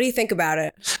 What do you think about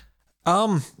it?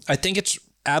 I think it's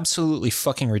absolutely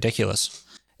fucking ridiculous.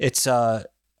 It's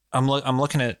I'm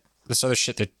looking at this other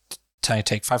shit that tell you to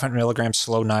take 500 milligrams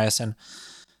slow niacin.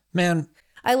 Man,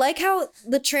 I like how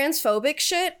the transphobic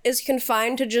shit is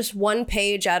confined to just one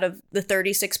page out of the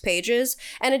 36 pages,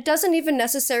 and it doesn't even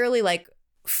necessarily like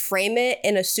frame it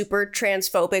in a super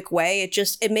transphobic way.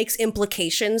 It makes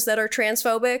implications that are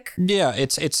transphobic. Yeah,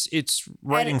 it's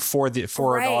writing for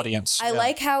an audience. I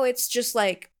like how it's just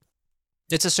like,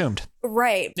 it's assumed.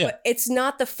 Right. Yeah. But it's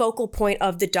not the focal point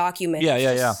of the document. Yeah, It's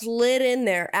yeah. just slid in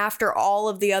there after all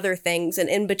of the other things and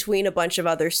in between a bunch of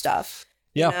other stuff.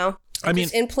 Yeah. You know? I mean,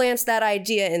 just implants that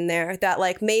idea in there that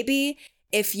like maybe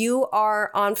if you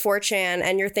are on 4chan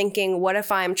and you're thinking, what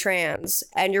if I'm trans?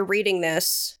 And you're reading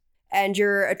this and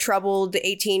you're a troubled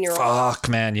 18-year-old. Fuck,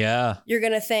 man, yeah. You're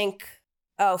going to think,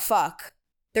 oh, fuck.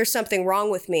 There's something wrong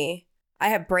with me. I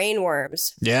have brain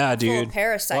worms. Yeah, I'm full of dude.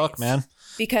 parasites. Fuck, man.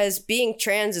 Because being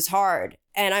trans is hard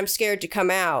and I'm scared to come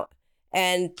out.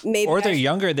 And maybe or they're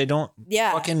younger, they don't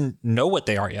fucking know what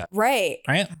they are yet. Right.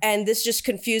 Right. And this just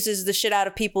confuses the shit out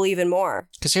of people even more.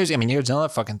 Because here's another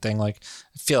fucking thing. Like,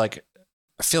 I feel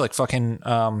like fucking,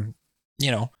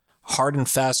 hard and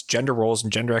fast gender roles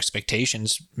and gender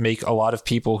expectations make a lot of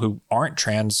people who aren't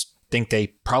trans think they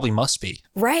probably must be.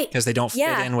 Right. Because they don't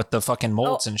fit in with the fucking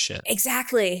molds and shit.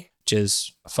 Exactly. Which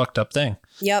is a fucked up thing.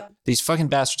 Yep. These fucking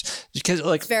bastards. Because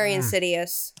like, it's very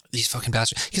insidious. These fucking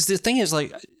bastards. Because the thing is,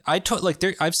 like,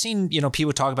 I've seen,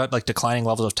 people talk about like declining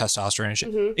levels of testosterone and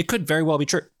shit. Mm-hmm. It could very well be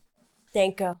true.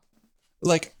 Thank you.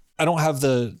 Like, I don't have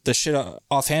the shit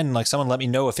offhand. Like, someone let me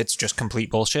know if it's just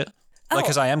complete bullshit. Like,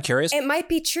 because I am curious. It might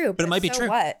be true, but it might be true.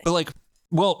 What? But like,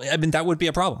 well, I mean, that would be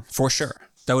a problem for sure.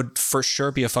 That would for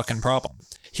sure be a fucking problem.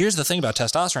 Here's the thing about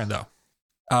testosterone, though,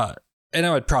 and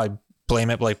I would probably blame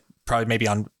it like probably maybe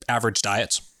on average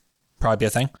diets, probably be a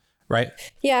thing, right?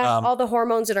 Yeah, all the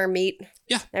hormones in our meat.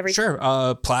 Yeah, everything.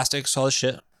 Sure. Plastics, all this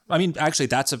shit. I mean, actually,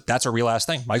 that's a real ass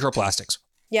thing. Microplastics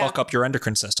fuck up your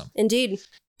endocrine system. Indeed.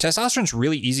 Testosterone's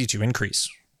really easy to increase.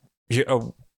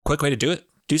 A quick way to do it: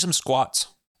 do some squats.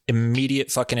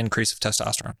 Immediate fucking increase of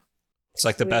testosterone. It's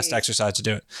like the best exercise to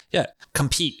do it. Yeah,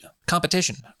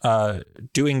 competition.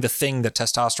 Doing the thing that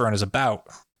testosterone is about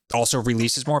also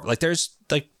releases more. Like there's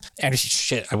like, and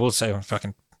shit. I will say,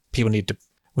 fucking we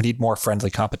need more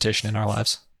friendly competition in our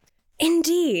lives.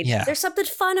 Indeed. Yeah. There's something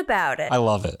fun about it. I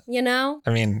love it. You know? I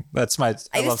mean, I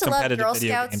love competitive Girl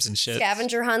video Scouts games and shit.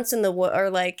 Scavenger hunts in the wood, or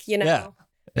like, Yeah.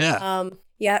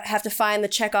 You have to find the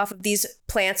check off of these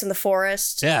plants in the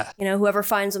forest. Yeah. Whoever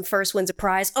finds them first wins a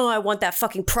prize. Oh, I want that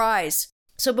fucking prize.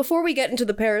 So before we get into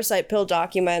the Parasite Pill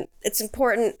document, it's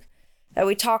important that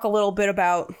we talk a little bit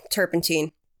about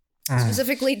turpentine.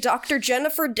 Specifically, Dr.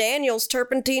 Jennifer Daniels'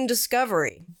 turpentine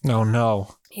discovery. Oh,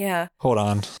 no. Yeah. Hold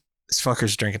on. These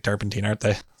fuckers drinking turpentine, aren't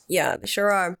they? Yeah, they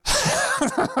sure are.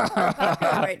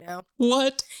 Right now.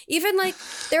 What? Even like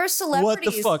there are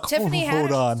celebrities. What the fuck? Tiffany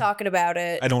Hold on. Haddish talking about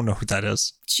it. I don't know who that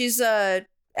is. She's a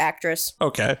actress.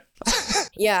 Okay.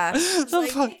 Yeah. It's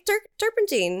like, hey,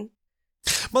 turpentine.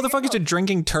 Motherfuckers are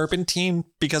drinking turpentine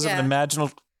because of an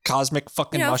imaginal cosmic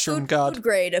fucking mushroom god. Food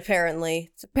grade,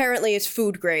 apparently. Apparently it's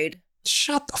food grade.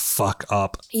 Shut the fuck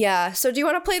up. Yeah. So do you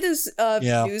want to play this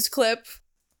news clip?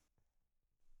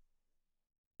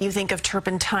 You think of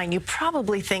turpentine, you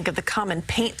probably think of the common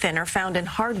paint thinner found in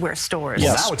hardware stores.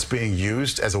 Well, now it's being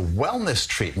used as a wellness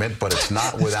treatment, but it's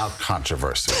not without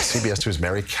controversy. CBS 2's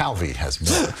Mary Calvi has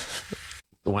more.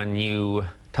 When you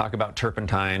talk about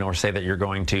turpentine or say that you're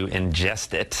going to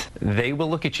ingest it, they will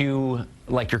look at you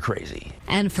like you're crazy.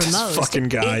 And for most, fucking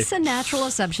guy. It's a natural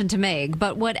assumption to make.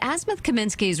 But what Asmith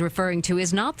Kaminsky is referring to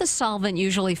is not the solvent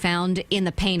usually found in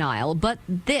the paint aisle, but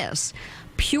this.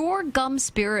 Pure gum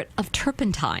spirit of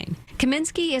turpentine.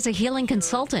 Kaminsky is a healing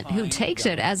consultant who takes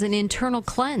it as an internal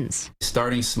cleanse.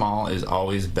 Starting small is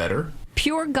always better.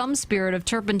 Pure gum spirit of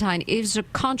turpentine is a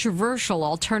controversial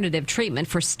alternative treatment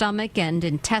for stomach and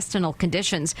intestinal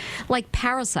conditions like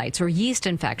parasites or yeast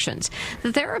infections.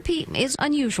 The therapy is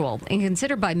unusual and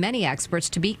considered by many experts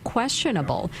to be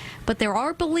questionable, but there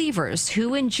are believers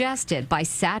who ingest it by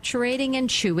saturating and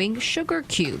chewing sugar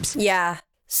cubes. Yeah.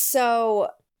 So,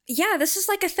 yeah, this is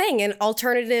like a thing in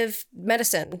alternative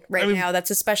medicine now that's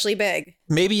especially big.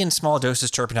 Maybe in small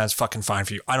doses, turpentine is fucking fine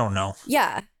for you. I don't know.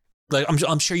 Yeah. Like,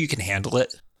 I'm sure you can handle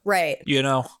it. Right.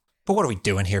 But what are we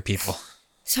doing here, people?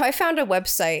 So I found a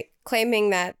website claiming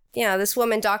that, this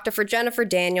woman, Dr. Jennifer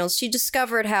Daniels, she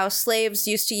discovered how slaves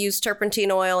used to use turpentine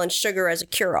oil and sugar as a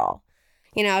cure-all.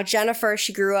 Jennifer,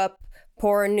 she grew up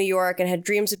poor in New York and had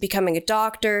dreams of becoming a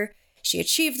doctor. She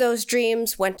achieved those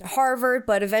dreams, went to Harvard,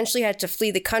 but eventually had to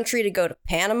flee the country to go to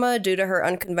Panama due to her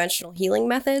unconventional healing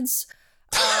methods.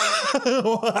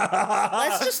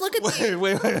 Let's just look at let's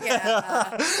look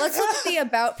at the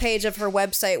about page of her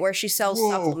website where she sells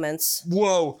supplements.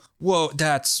 Whoa,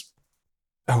 that's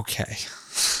okay.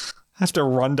 I have to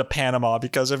run to Panama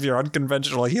because of your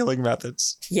unconventional healing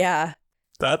methods. Yeah.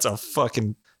 That's a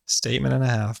fucking statement and a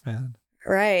half, man.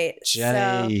 Right.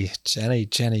 Jenny,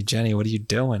 what are you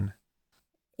doing?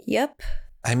 Yep.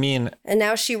 I mean... And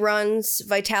now she runs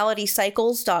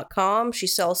vitalitycycles.com. She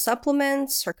sells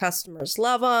supplements. Her customers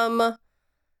love them.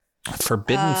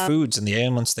 Forbidden foods and the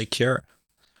ailments they cure.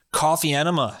 Coffee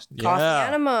enema. Coffee Yeah.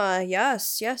 enema.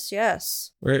 Yes.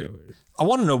 I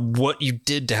want to know what you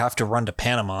did to have to run to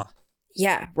Panama.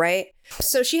 Yeah, right?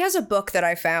 So she has a book that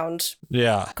I found.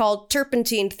 Yeah. Called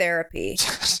Turpentine Therapy.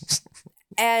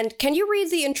 And can you read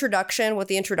the introduction, what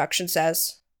the introduction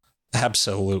says?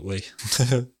 Absolutely.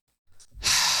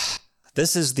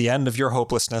 This is the end of your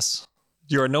hopelessness.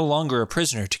 You are no longer a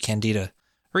prisoner to Candida.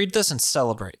 Read this and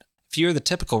celebrate. If you are the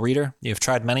typical reader, you have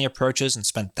tried many approaches and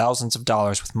spent thousands of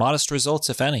dollars with modest results,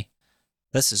 if any.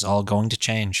 This is all going to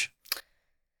change.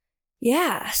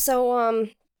 Yeah, so,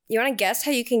 you want to guess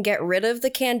how you can get rid of the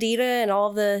Candida and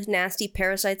all the nasty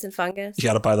parasites and fungus? You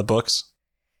gotta buy the books.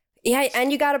 Yeah,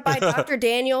 and you gotta buy Dr.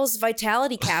 Daniel's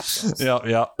Vitality capsules.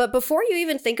 Yeah. But before you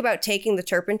even think about taking the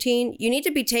turpentine, you need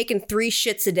to be taking 3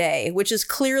 shits a day, which is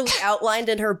clearly outlined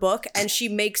in her book, and she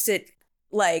makes it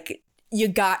like you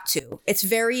got to. It's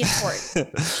very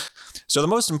important. So the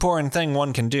most important thing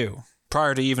one can do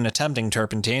prior to even attempting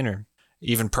turpentine or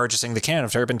even purchasing the can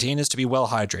of turpentine is to be well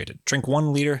hydrated. Drink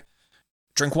 1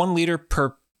 liter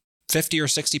per 50 or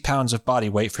 60 pounds of body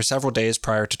weight for several days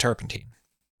prior to turpentine.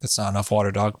 That's not enough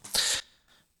water, dog.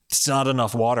 It's not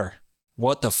enough water.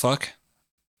 What the fuck?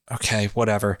 Okay,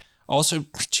 whatever. Also,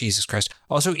 Jesus Christ.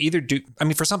 Also,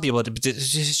 for some people,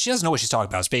 she doesn't know what she's talking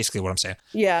about, is basically what I'm saying.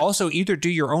 Yeah. Also, either do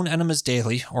your own enemas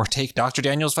daily or take Dr.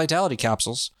 Daniel's Vitality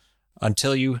capsules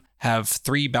until you have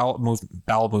 3 bowel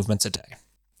movements a day.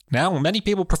 Now, many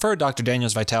people prefer Dr.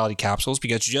 Daniel's Vitality capsules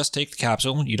because you just take the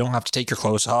capsule, you don't have to take your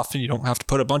clothes off, and you don't have to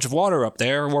put a bunch of water up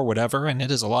there or whatever, and it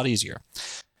is a lot easier.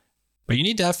 But you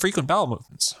need to have frequent bowel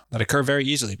movements that occur very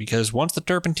easily because once the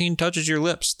turpentine touches your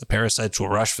lips, the parasites will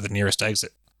rush for the nearest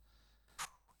exit.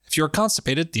 If you are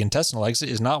constipated, the intestinal exit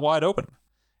is not wide open.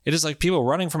 It is like people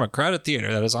running from a crowded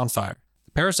theater that is on fire.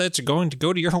 The parasites are going to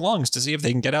go to your lungs to see if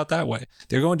they can get out that way.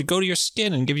 They're going to go to your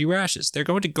skin and give you rashes. They're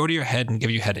going to go to your head and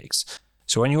give you headaches.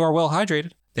 So when you are well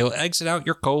hydrated, they will exit out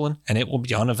your colon and it will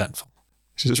be uneventful.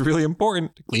 This is really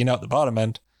important to clean out the bottom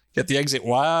end. Get the exit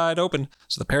wide open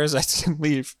so the parasites can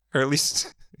leave, or at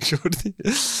least go to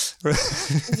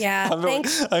the... Yeah,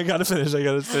 thanks. I gotta finish.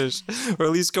 Or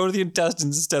at least go to the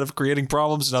intestines instead of creating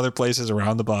problems in other places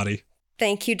around the body.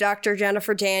 Thank you, Dr.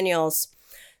 Jennifer Daniels.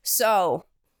 So,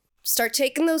 start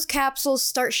taking those capsules,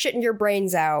 start shitting your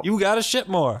brains out. You gotta shit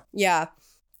more. Yeah.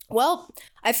 Well,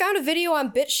 I found a video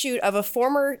on BitChute of a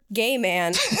former gay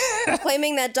man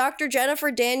claiming that Dr.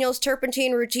 Jennifer Daniels'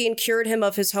 turpentine routine cured him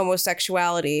of his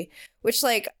homosexuality, which,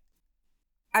 like,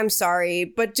 I'm sorry,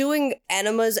 but doing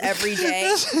enemas every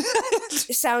day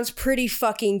sounds pretty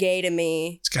fucking gay to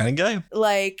me. It's kind of gay.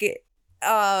 Like,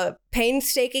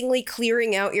 painstakingly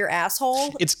clearing out your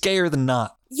asshole. It's gayer than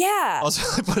not. Yeah.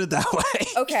 I'll put it that way.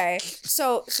 Okay,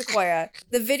 so, Sequoia,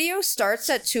 the video starts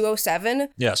at 2:07.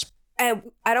 Yes.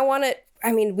 And I don't want to,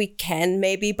 I mean, we can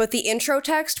maybe, but the intro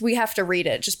text, we have to read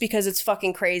it just because it's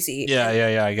fucking crazy. Yeah,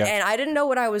 I got it. And I didn't know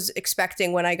what I was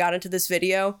expecting when I got into this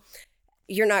video.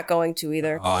 You're not going to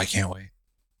either. Oh, I can't wait.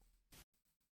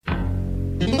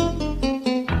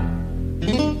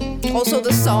 Also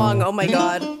the song, oh my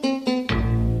God.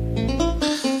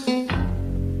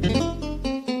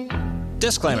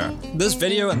 Disclaimer. This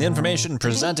video and the information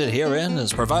presented herein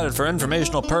is provided for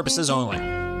informational purposes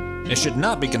only. It should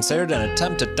not be considered an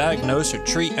attempt to diagnose or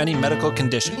treat any medical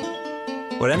condition.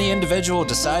 What any individual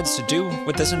decides to do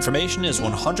with this information is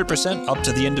 100% up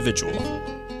to the individual.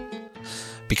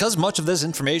 Because much of this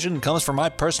information comes from my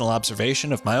personal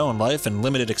observation of my own life and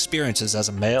limited experiences as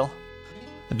a male,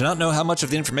 I do not know how much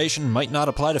of the information might not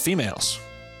apply to females,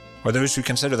 or those who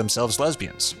consider themselves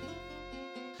lesbians.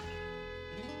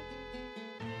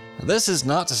 This is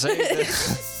not to say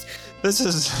that... This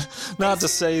is not to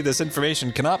say this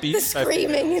information cannot be... The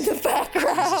screaming in the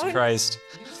background. Jesus Christ.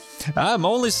 I'm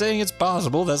only saying it's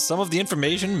possible that some of the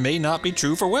information may not be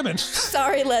true for women.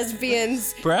 Sorry,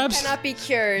 lesbians. Perhaps cannot be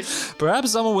cured.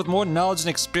 Perhaps someone with more knowledge and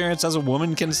experience as a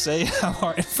woman can say how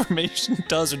our information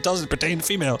does or doesn't pertain to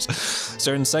females.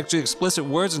 Certain sexually explicit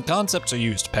words and concepts are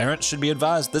used. Parents should be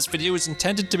advised this video is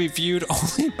intended to be viewed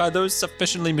only by those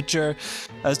sufficiently mature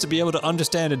as to be able to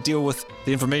understand and deal with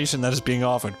the information that is being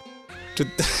offered. To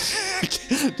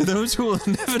those who will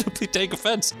inevitably take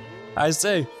offense, I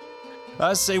say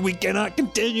we cannot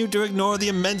continue to ignore the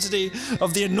immensity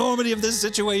of the enormity of this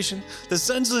situation, the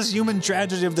senseless human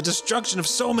tragedy of the destruction of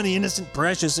so many innocent,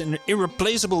 precious, and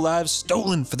irreplaceable lives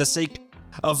stolen for the sake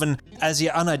of an as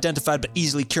yet unidentified but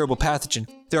easily curable pathogen.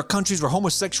 There are countries where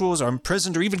homosexuals are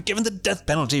imprisoned or even given the death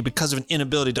penalty because of an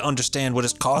inability to understand what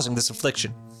is causing this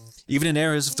affliction. Even in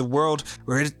areas of the world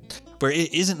where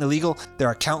it isn't illegal, there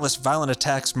are countless violent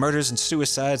attacks, murders, and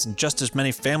suicides, and just as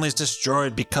many families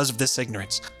destroyed because of this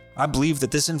ignorance. I believe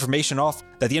that the information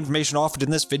offered in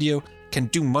this video can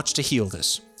do much to heal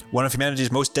this. One of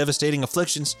humanity's most devastating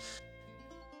afflictions.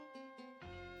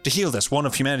 It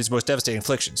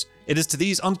is to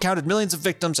these uncounted millions of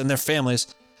victims and their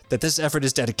families that this effort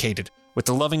is dedicated, with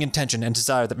the loving intention and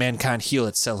desire that mankind heal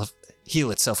itself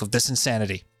of this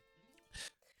insanity.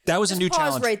 That was a new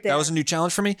challenge. Right there. That was a new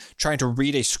challenge for me, trying to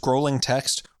read a scrolling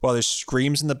text while there's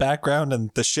screams in the background and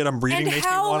the shit I'm reading makes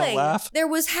me want to laugh. There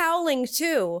was howling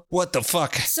too. What the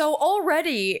fuck? So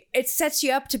already it sets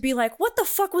you up to be like, what the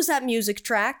fuck was that music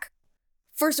track?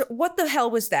 First, what the hell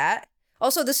was that?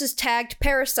 Also, this is tagged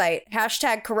Parasite,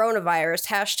 #coronavirus,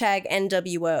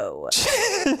 #NWO.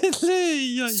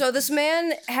 So this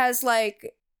man has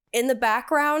like, in the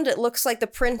background, it looks like the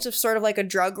print of sort of like a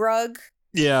drug rug.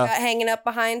 Yeah. Hanging up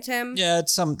behind him. Yeah,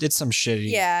 it's some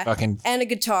shitty fucking... And a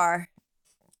guitar.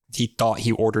 He thought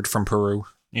he ordered from Peru.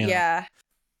 You know? Yeah.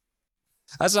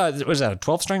 Was that a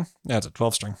 12-string? Yeah, it's a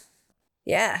 12-string.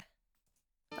 Yeah.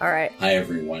 All right. Hi,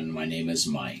 everyone. My name is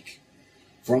Mike.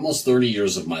 For almost 30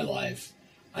 years of my life,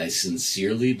 I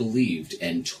sincerely believed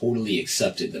and totally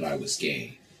accepted that I was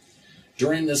gay.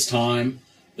 During this time,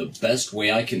 the best way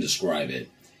I can describe it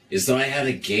is that I had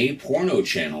a gay porno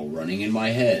channel running in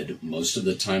my head most of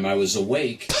the time I was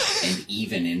awake and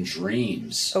even in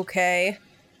dreams. Okay.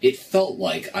 It felt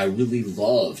like I really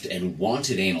loved and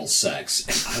wanted anal sex,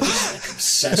 and I was like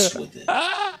obsessed with it.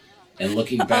 And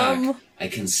looking back, I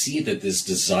can see that this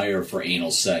desire for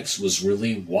anal sex was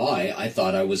really why I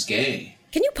thought I was gay.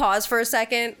 Can you pause for a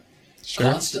second? Sure.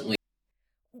 Constantly.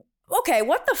 Okay,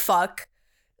 what the fuck?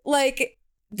 Like...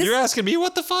 You're asking me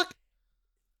what the fuck?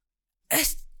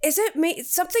 Is it me?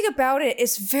 Something about it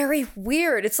is very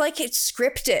weird. It's like it's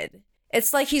scripted.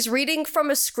 It's like he's reading from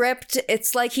a script.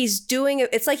 It's like he's doing it.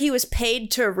 It's like he was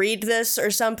paid to read this or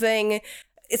something.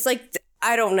 It's like,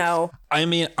 I don't know. I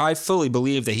mean, I fully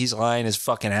believe that he's lying his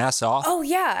fucking ass off. Oh,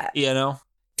 yeah. You know?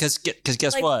 Because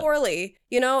guess like, what? Poorly.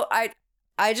 You know, I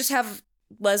just have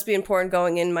lesbian porn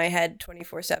going in my head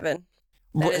 24/7.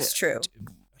 That is true.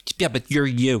 Yeah, but you're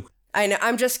you. I know.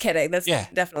 I'm just kidding. That's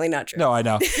definitely not true. No, I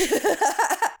know.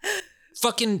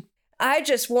 Fucking... I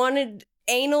just wanted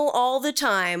anal all the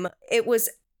time. It was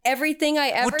everything I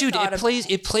ever dude, thought about.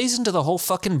 It plays into the whole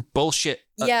fucking bullshit.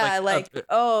 Yeah,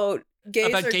 gays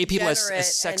about are gay people as degenerate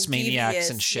sex and maniacs devious.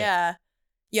 and shit. Yeah.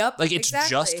 Yep. Like, it's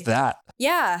just that.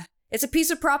 Yeah. It's a piece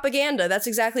of propaganda. That's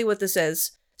exactly what this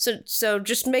is. So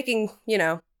just making,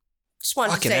 just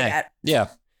wanted to say that. Yeah.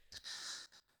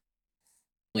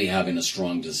 Having a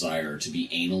strong desire to be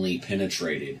anally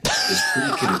penetrated is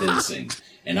pretty convincing,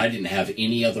 and I didn't have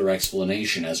any other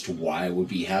explanation as to why I would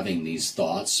be having these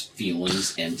thoughts,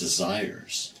 feelings, and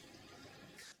desires.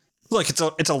 Look,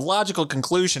 it's a logical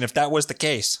conclusion if that was the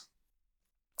case.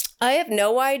 I have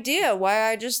no idea why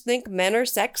I just think men are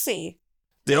sexy.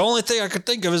 The only thing I could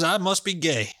think of is I must be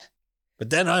gay. But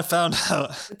then I found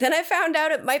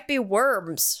out. It might be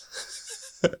worms.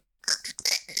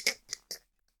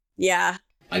 Yeah.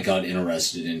 I got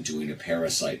interested in doing a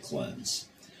parasite cleanse.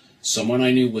 Someone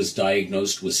I knew was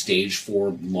diagnosed with stage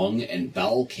 4 lung and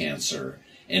bowel cancer,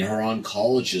 and her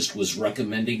oncologist was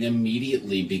recommending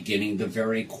immediately beginning the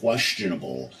very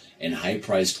questionable and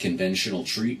high-priced conventional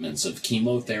treatments of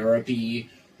chemotherapy,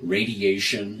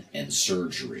 radiation, and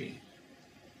surgery.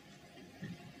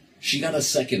 She got a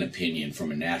second opinion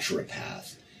from a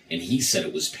naturopath, and he said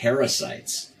it was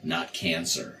parasites, not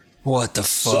cancer. What the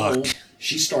fuck? So,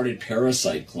 she started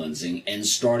parasite cleansing and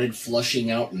started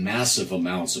flushing out massive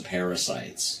amounts of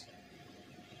parasites.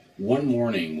 One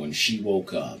morning when she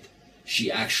woke up,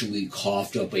 she actually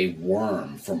coughed up a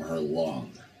worm from her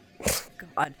lung.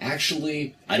 God.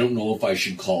 Actually, I don't know if I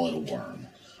should call it a worm.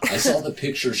 I saw the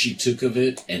picture she took of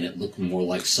it, and it looked more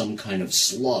like some kind of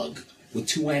slug with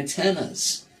 2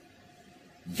 antennas.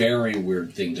 Very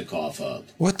weird thing to cough up.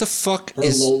 What the fuck Her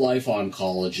low-life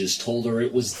oncologist told her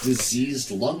it was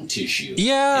diseased lung tissue.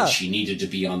 Yeah. And she needed to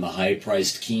be on the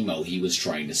high-priced chemo he was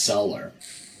trying to sell her.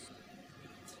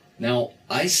 Now,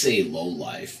 I say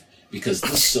low-life because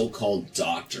this so-called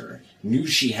doctor knew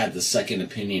she had the second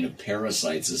opinion of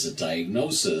parasites as a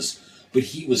diagnosis, but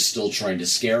he was still trying to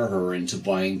scare her into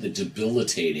buying the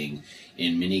debilitating,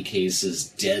 in many cases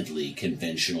deadly,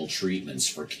 conventional treatments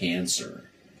for cancer.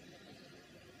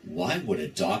 Why would a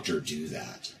doctor do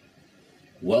that?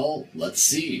 Well, let's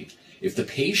see. If the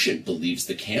patient believes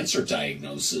the cancer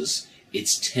diagnosis,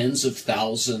 It's tens of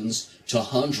thousands to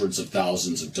hundreds of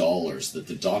thousands of dollars that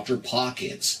the doctor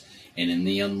pockets, and in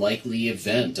the unlikely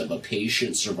event of a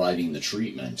patient surviving the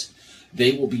treatment,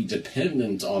 they will be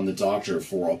dependent on the doctor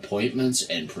for appointments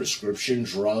and prescription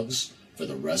drugs for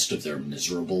the rest of their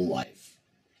miserable life.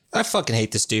 I fucking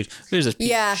hate this dude. There's a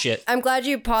piece of shit. I'm glad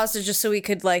you paused it just so we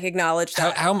could like acknowledge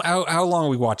that. How long are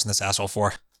we watching this asshole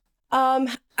for?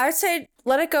 I'd say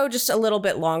let it go just a little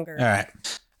bit longer. All right.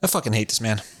 I fucking hate this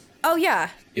man. Oh yeah,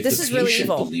 If this the is really patient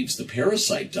evil. believes the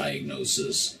parasite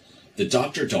diagnosis, the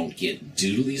doctor don't get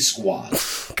doodly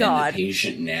squat, God. and the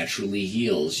patient naturally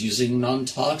heals using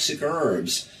non-toxic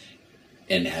herbs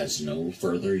and has no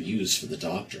further use for the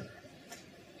doctor.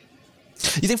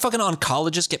 You think fucking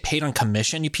oncologists get paid on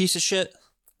commission, you piece of shit?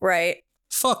 Right.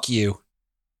 Fuck you.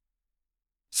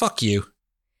 Fuck you.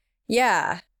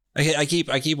 Yeah. I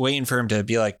keep waiting for him to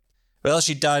be like, well,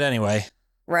 she died anyway.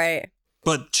 Right.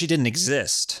 But she didn't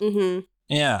exist. Mm-hmm.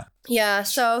 Yeah. Yeah,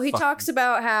 so he Fuck. talks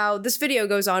about how this video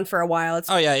goes on for a while. It's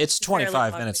It's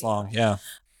 25 minutes long. Yeah.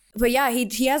 But yeah,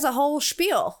 he has a whole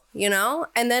spiel, you know?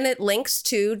 And then it links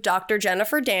to Dr.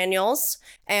 Jennifer Daniels,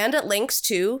 and it links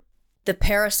to the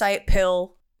Parasite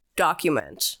Pill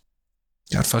document.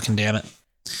 God fucking damn it.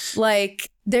 Like,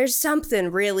 there's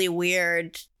something really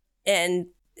weird and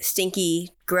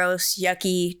stinky, gross,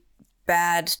 yucky,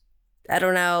 bad. I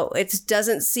don't know. It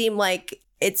doesn't seem like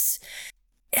it's...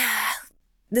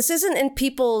 This isn't in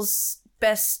people's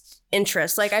best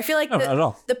interest. Like, I feel like not at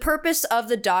all. the purpose of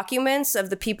the documents of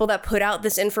the people that put out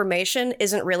this information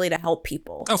isn't really to help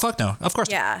people. Oh, fuck no. Of course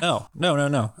Yeah. not.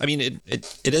 No. I mean,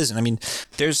 it isn't. I mean,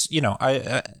 there's,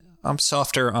 I'm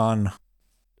softer on,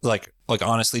 like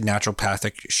honestly,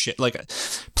 naturopathic shit. Like,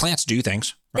 plants do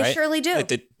things, right? They surely do.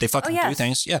 They fucking do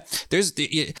things. Yeah.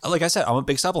 Like I said, I'm a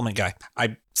big supplement guy.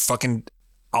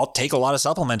 I'll take a lot of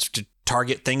supplements to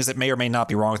target things that may or may not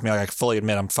be wrong with me. Like, I fully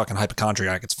admit I'm fucking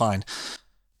hypochondriac. It's fine.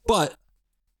 But,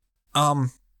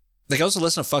 like, I also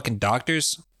listen to fucking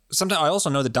doctors. Sometimes I also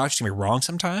know that doctors can be wrong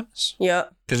sometimes. Yeah.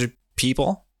 Because they're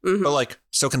people. Mm-hmm. But, like,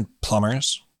 so can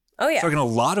plumbers. Oh, yeah. So can a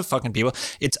lot of fucking people.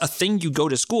 It's a thing you go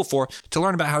to school for, to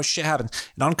learn about how shit happens.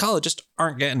 And oncologists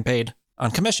aren't getting paid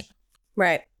on commission.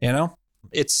 Right. You know?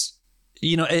 It's,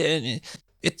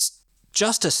 it's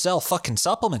just to sell fucking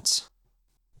supplements.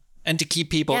 And to keep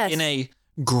people in a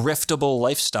griftable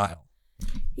lifestyle.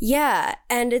 Yeah,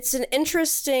 and it's an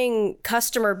interesting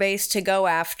customer base to go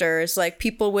after. It's like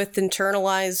people with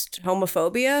internalized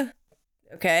homophobia.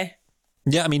 Okay.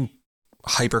 Yeah, I mean,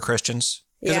 hyper Christians.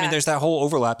 Because I mean, there's that whole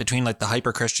overlap between like the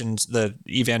hyper Christians, the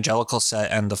evangelical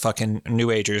set, and the fucking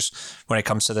New Agers when it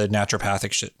comes to the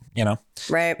naturopathic shit. You know.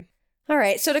 Right. All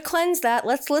right. So to cleanse that,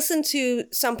 let's listen to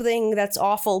something that's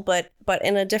awful, but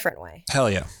in a different way. Hell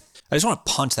yeah. I just want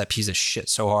to punch that piece of shit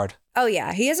so hard. Oh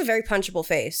yeah, he has a very punchable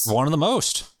face. One of the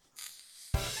most.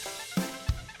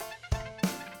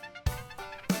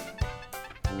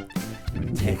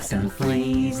 Ticks and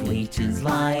fleas, leeches,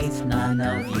 lice, none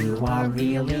of you are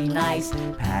really nice.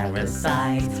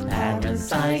 Parasite,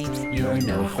 you're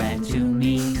no friend to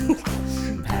me.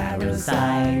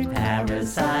 Parasite,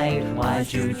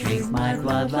 why'd you drink my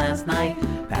blood last night?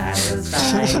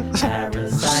 Parasite,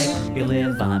 you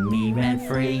live on me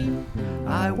rent-free.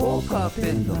 I woke up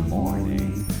in the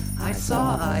morning, I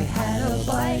saw I had a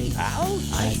bite.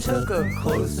 I took a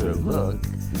closer look,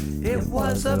 it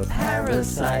was a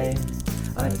parasite.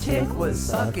 A tick was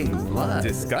sucking blood.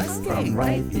 Disgusting. From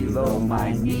right below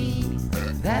my knee.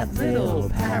 That little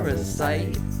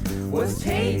parasite was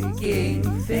taking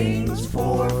things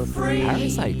for free.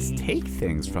 Parasites take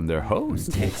things from their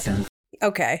host. Ticks and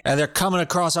Okay. And they're coming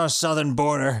across our southern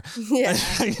border. Yeah.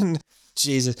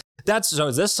 Jesus.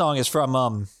 This song is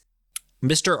from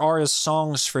Mr. R's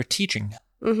Songs for Teaching.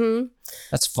 Mm-hmm.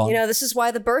 That's fun. You know, this is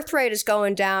why the birth rate is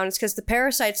going down. It's because the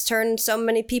parasites turn so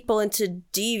many people into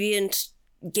deviant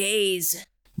gays.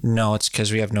 No, it's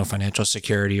because we have no financial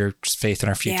security or faith in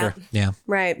our future. Yeah.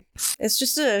 Right. It's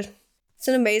just it's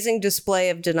an amazing display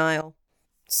of denial.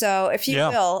 So if you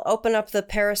will, open up the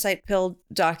Parasite Pill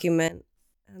document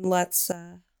and let's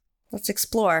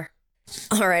explore.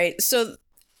 All right. So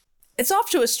it's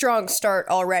off to a strong start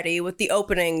already with the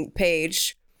opening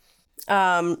page. We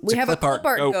have a clip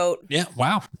art goat. Yeah.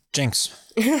 Wow. Jinx.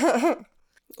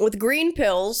 With green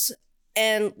pills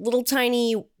and little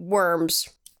tiny worms.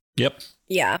 Yep.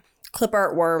 Yeah. Clip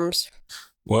art worms.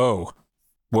 Whoa.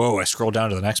 I scrolled down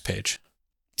to the next page.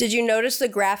 Did you notice the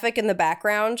graphic in the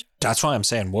background? That's why I'm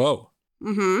saying whoa.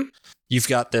 Mm-hmm. You've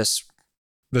got there's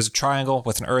a triangle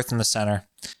with an earth in the center.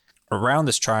 Around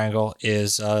this triangle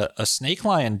is a snake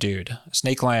lion dude, a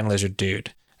snake lion lizard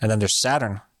dude. And then there's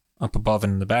Saturn up above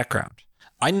and in the background.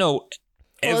 I know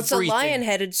Well, it's a everything.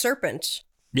 lion-headed serpent.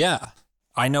 Yeah.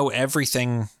 I know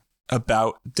everything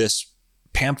about this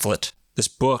pamphlet, this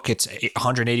book. It's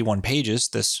 181 pages,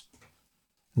 this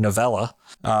novella.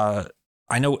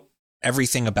 I know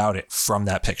everything about it from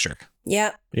that picture.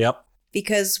 Yep. Yep.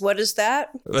 Because what is that?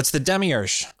 It's the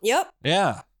demiurge. Yep.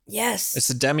 Yeah. Yes. It's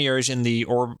the demiurge in the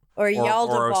Or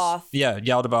Yaldabaoth. Yeah,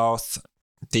 Yaldabaoth.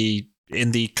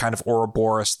 In the kind of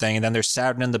Ouroboros thing, and then there's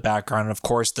Saturn in the background, and of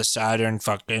course the Saturn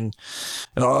fucking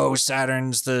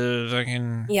Saturn's the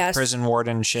fucking prison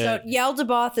warden shit. So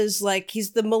Yaldabaoth is like,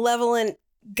 he's the malevolent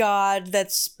god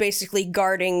that's basically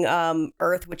guarding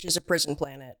Earth, which is a prison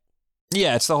planet.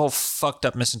 Yeah, it's the whole fucked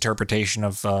up misinterpretation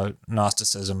of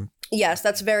Gnosticism. Yes,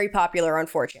 that's very popular on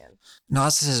 4chan.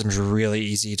 Gnosticism's really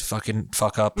easy to fucking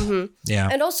fuck up. Mm-hmm. Yeah.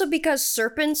 And also because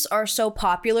serpents are so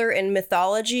popular in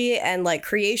mythology and like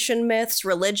creation myths,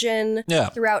 religion,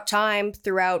 throughout time,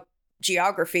 throughout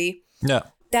geography. Yeah.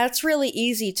 That's really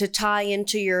easy to tie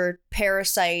into your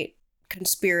parasite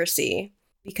conspiracy.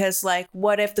 Because like,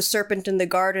 what if the serpent in the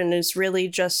garden is really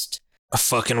just a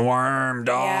fucking worm,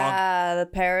 dog? Yeah, the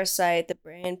parasite, the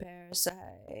brain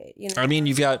parasite. You know, I mean,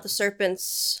 you've got the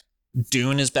serpents.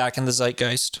 Dune is back in the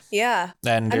zeitgeist. Yeah.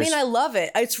 And I mean, I love it.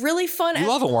 It's really fun as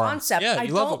love a a worm. concept. Yeah, I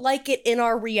you love don't a- like it in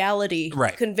our reality.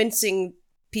 Right. Convincing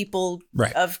people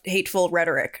Right. of hateful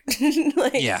rhetoric.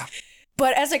 Like, Yeah.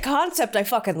 But as a concept, I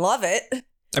fucking love it.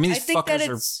 I mean, I these think that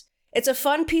fuckers it's a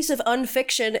fun piece of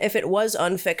unfiction if it was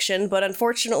unfiction, but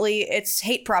unfortunately, it's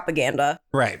hate propaganda.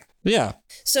 Right. Yeah.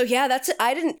 So yeah, that's it.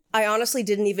 I honestly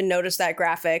didn't even notice that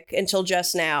graphic until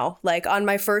just now. Like on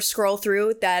my first scroll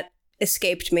through, that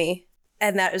escaped me.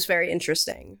 And that is very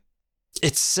interesting.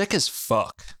 It's sick as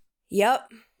fuck.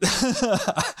 Yep.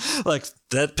 Like,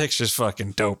 that picture's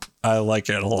fucking dope. I like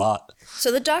it a lot.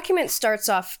 So the document starts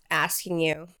off asking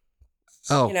you,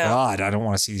 Oh, you know, God. I don't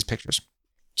want to see these pictures.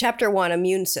 Chapter 1,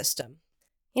 Immune System.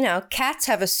 You know, cats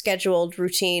have a scheduled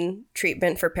routine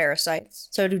treatment for parasites.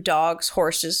 So do dogs,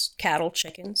 horses, cattle,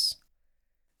 chickens.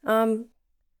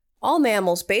 All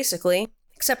mammals, basically,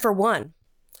 except for one.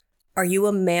 Are you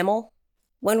a mammal?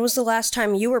 When was the last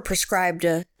time you were prescribed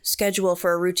a schedule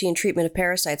for a routine treatment of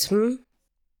parasites,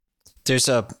 There's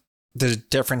a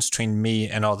difference between me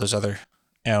and all those other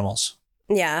animals.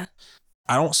 Yeah.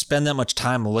 I don't spend that much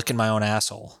time licking my own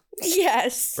asshole.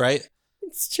 Yes. Right?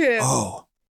 It's true. Oh,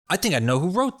 I think I know who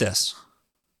wrote this.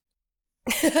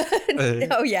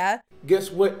 Oh, yeah?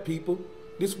 Guess what, people?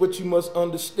 This is what you must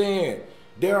understand.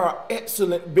 There are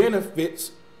excellent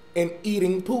benefits in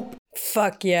eating poop.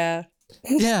 Fuck yeah.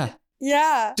 Yeah.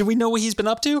 Yeah. Do we know what he's been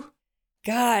up to?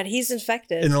 God, he's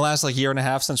infected. In the last year and a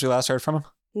half since we last heard from him?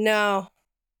 No.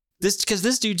 Because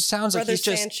this dude sounds Brother like he's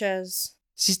just... Sanchez.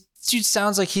 This dude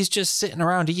sounds like he's just sitting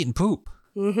around eating poop.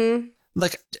 Mm-hmm.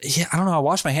 Like, yeah, I don't know. I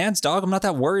wash my hands, dog. I'm not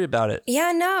that worried about it.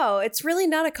 Yeah, no, it's really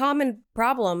not a common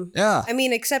problem. Yeah. I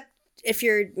mean, except if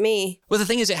you're me. Well, the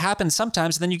thing is, it happens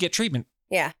sometimes, and then you get treatment.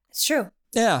 Yeah, it's true.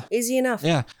 Yeah. Easy enough.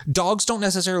 Yeah. Dogs don't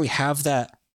necessarily have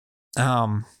that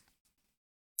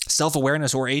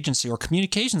self-awareness or agency or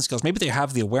communication skills. Maybe they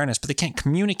have the awareness, but they can't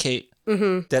communicate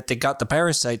that they got the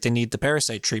parasite. They need the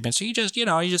parasite treatment. So you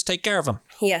just take care of them.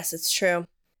 Yes, it's true.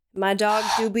 My dog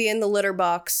do be in the litter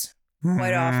box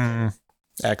quite often.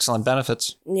 Excellent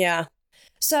benefits. Yeah.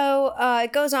 So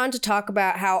it goes on to talk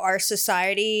about how our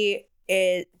society,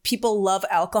 people love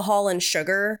alcohol and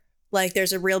sugar. Like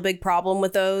there's a real big problem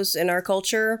with those in our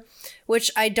culture,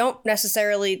 which I don't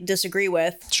necessarily disagree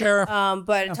with. Sure.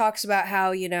 But it talks about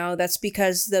how, you know, that's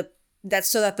because that's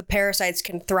so that the parasites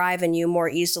can thrive in you more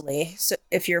easily. So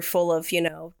if you're full of, you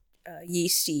know,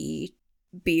 yeasty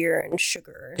beer and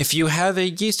sugar. If you have a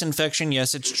yeast infection,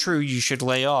 yes, it's true. You should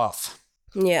lay off.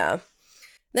 Yeah.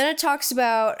 Then it talks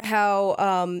about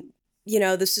how, you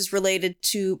know, this is related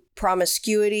to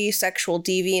promiscuity, sexual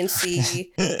deviancy,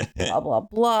 blah, blah,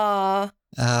 blah.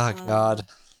 Oh, God.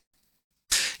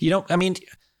 You know, I mean,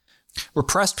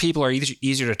 repressed people are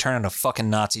easier to turn into fucking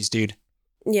Nazis, dude.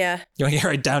 Yeah. You want to get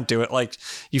right down to it. Like,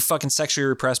 you fucking sexually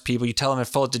repressed people, you tell them they're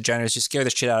full of degenerates, you scare the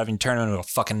shit out of them, and turn them into a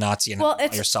fucking Nazi and all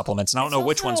your supplements. And I don't know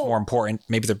which one's more important.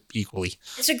 Maybe they're equally.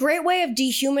 It's a great way of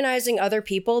dehumanizing other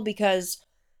people because...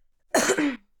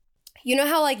 You know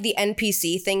how, like, the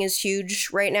NPC thing is huge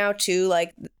right now, too?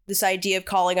 Like, this idea of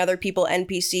calling other people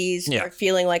NPCs or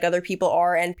feeling like other people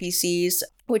are NPCs,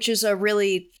 which is a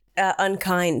really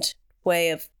unkind way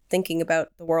of thinking about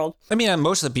the world. I mean,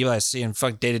 most of the people I see in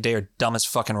day to day are dumb as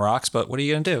fucking rocks, but what are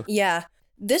you going to do? Yeah.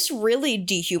 This really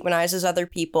dehumanizes other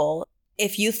people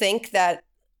if you think that,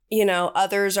 you know,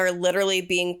 others are literally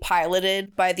being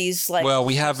piloted by these, like,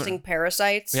 we haven't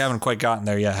parasites. We haven't quite gotten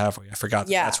there yet, have we? I forgot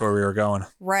that's where we were going.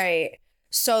 Right.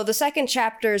 So the second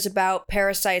chapter is about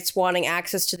parasites wanting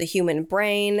access to the human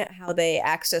brain, how they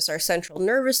access our central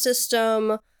nervous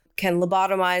system, can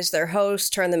lobotomize their hosts,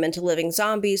 turn them into living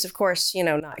zombies. Of course,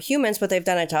 not humans, but they've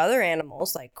done it to other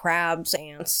animals like crabs,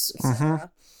 ants, etc.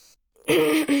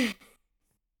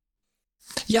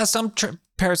 Yeah, some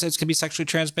parasites can be sexually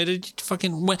transmitted.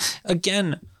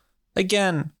 Again.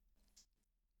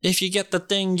 If you get the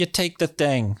thing, you take the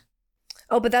thing.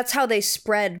 Oh, but that's how they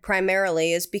spread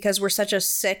primarily, is because we're such a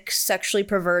sick, sexually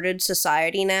perverted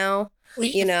society now,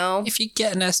 If you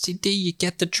get an STD, you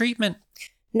get the treatment.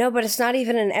 No, but it's not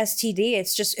even an STD.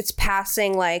 It's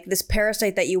passing like this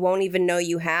parasite that you won't even know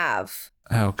you have.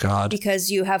 Oh, God.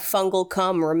 Because you have fungal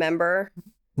cum, remember?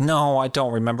 No, I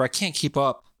don't remember. I can't keep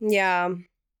up. Yeah.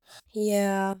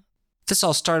 Yeah. This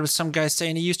all started with some guy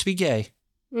saying he used to be gay.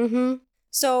 Mm-hmm.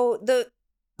 So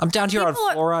I'm down here on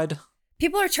fluoride.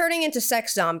 People are turning into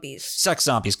sex zombies. Sex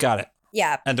zombies, got it.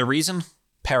 Yeah. And the reason?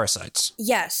 Parasites.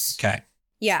 Yes. Okay.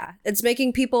 Yeah. It's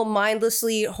making people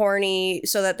mindlessly horny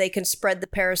so that they can spread the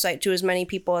parasite to as many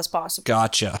people as possible.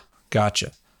 Gotcha.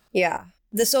 Yeah.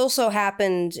 This also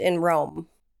happened in Rome,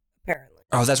 apparently.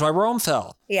 Oh, that's why Rome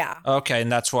fell. Yeah. Okay,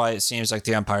 and that's why it seems like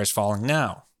the empire's falling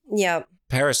now. Yep.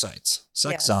 Parasites.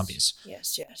 Sex zombies.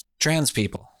 Yes. Trans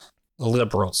people.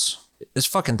 Liberals. This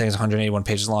fucking thing's 181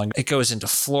 pages long. It goes into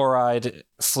fluoride,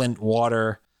 Flint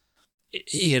water,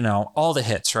 all the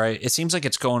hits, right? It seems like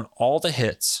it's going all the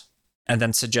hits and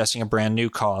then suggesting a brand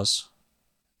new cause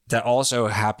that also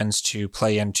happens to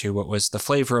play into what was the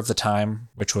flavor of the time,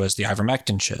 which was the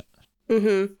ivermectin shit.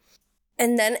 Mm-hmm.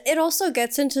 And then it also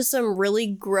gets into some really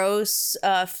gross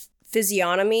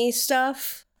physiognomy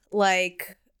stuff.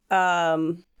 Like,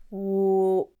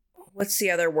 what's the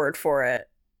other word for it?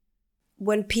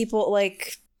 When people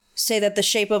say that the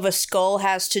shape of a skull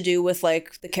has to do with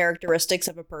the characteristics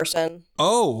of a person.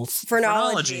 Oh,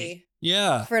 phrenology.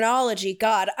 Yeah. Phrenology.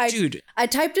 God, Dude. I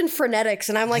typed in phrenetics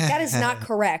and I'm like, that is not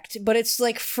correct. But it's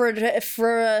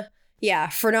phrenology.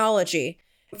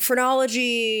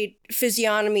 Phrenology,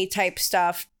 physiognomy type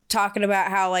stuff, talking about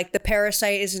how the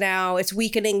parasite is now, it's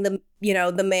weakening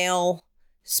the male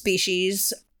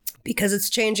species because it's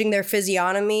changing their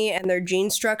physiognomy and their gene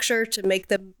structure to make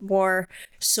them more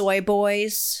soy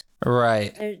boys.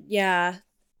 Right. Yeah.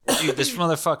 Dude, this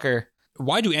motherfucker.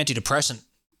 Why do antidepressant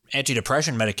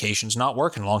medications not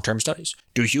work in long-term studies?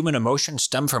 Do human emotions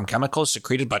stem from chemicals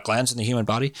secreted by glands in the human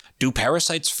body? Do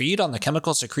parasites feed on the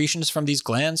chemical secretions from these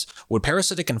glands? Would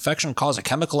parasitic infection cause a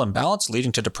chemical imbalance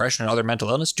leading to depression and other mental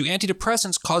illness? Do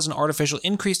antidepressants cause an artificial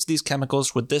increase to these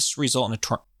chemicals? Would this result in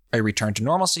a return to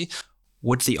normalcy?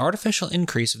 Would the artificial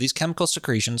increase of these chemical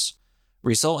secretions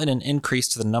result in an increase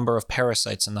to the number of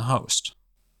parasites in the host?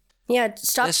 Yeah,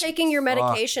 stop taking your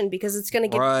medication because it's going to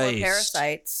give you more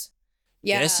parasites.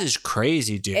 Yeah. This is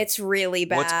crazy, dude. It's really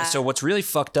bad. What's really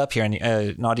fucked up here, and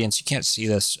an audience, you can't see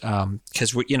this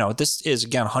because this is,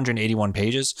 again, 181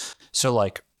 pages. So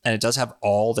and it does have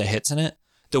all the hits in it.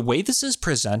 The way this is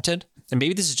presented, and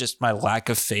maybe this is just my lack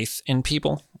of faith in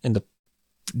people, in the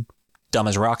dumb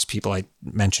as rocks people I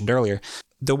mentioned earlier.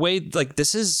 The way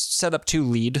this is set up to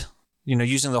lead,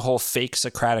 using the whole fake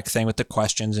Socratic thing with the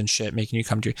questions and shit, making you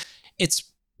come to,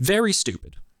 it's very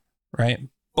stupid, right?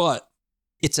 But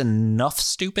it's enough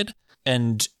stupid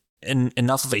and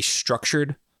enough of a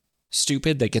structured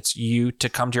stupid that gets you to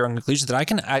come to your own conclusions that I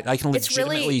can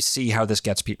legitimately see how this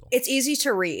gets people. It's easy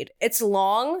to read. It's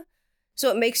long. So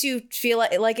it makes you feel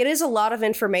like it is a lot of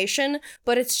information,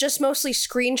 but it's just mostly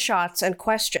screenshots and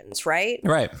questions, right?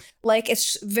 Right.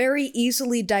 It's very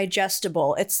easily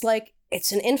digestible. It's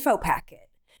it's an info packet.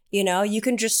 You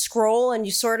can just scroll and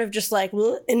you sort of just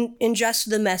ingest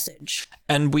the message.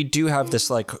 And we do have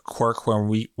this quirk when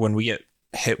we get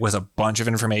hit with a bunch of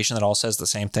information that all says the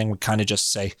same thing. We kind of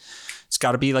just say, it's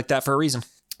got to be like that for a reason.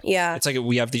 Yeah. It's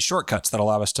we have these shortcuts that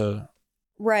allow us to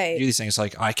do these things.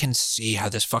 I can see how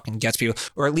this fucking gets people,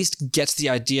 or at least gets the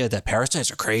idea that parasites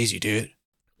are crazy, dude.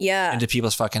 Yeah. Into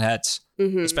people's fucking heads,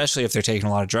 especially if they're taking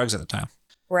a lot of drugs at the time.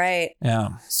 Right.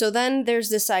 Yeah. So then there's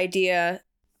this idea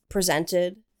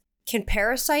presented. Can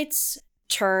parasites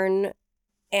turn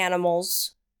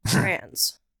animals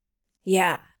trans?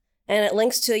 Yeah. And it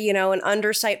links to, an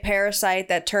undersight parasite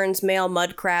that turns male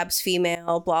mud crabs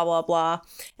female, blah, blah, blah.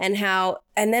 And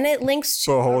then it links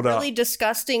to a really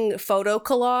disgusting photo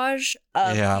collage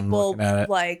of people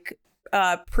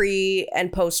pre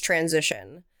and post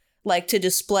transition, to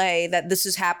display that this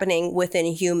is happening within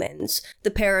humans.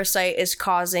 The parasite is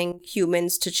causing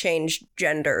humans to change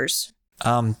genders.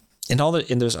 In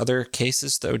those other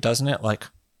cases, though, doesn't it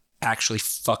actually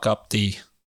fuck up the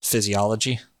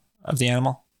physiology of the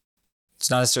animal? It's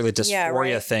not necessarily a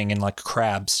dysphoria thing in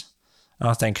crabs. I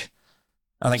don't think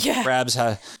crabs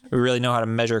really know how to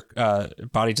measure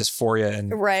body dysphoria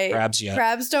and Right. crabs yet.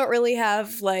 Crabs don't really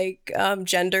have like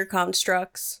gender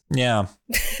constructs. Yeah.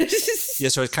 Yeah,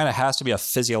 so it kind of has to be a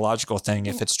physiological thing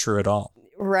if it's true at all.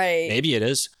 Right. Maybe it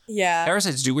is. Yeah.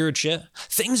 Parasites do weird shit.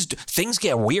 Things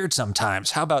get weird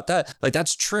sometimes. How about that? Like,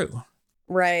 that's true.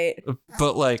 Right.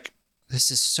 But like, this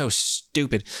is so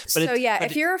stupid. But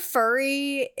if you're a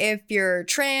furry, if you're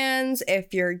trans,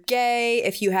 if you're gay,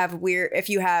 if you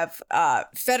have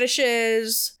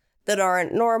fetishes that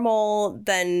aren't normal,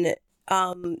 then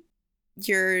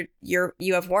you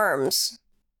have worms.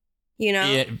 You know?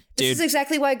 Yeah, this is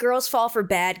exactly why girls fall for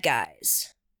bad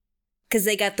guys. Because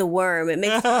they got the worm. It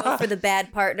makes them go for the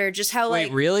bad partner. Just how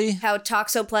Wait, really? How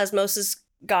Toxoplasmosis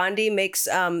gondii makes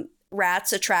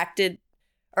rats attracted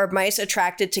or mice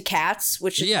attracted to cats,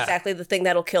 which is exactly the thing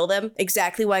that'll kill them.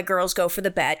 Exactly why girls go for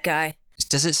the bad guy.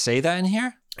 Does it say that in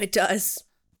here? It does.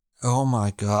 Oh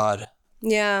my God.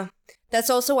 Yeah. That's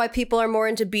also why people are more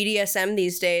into BDSM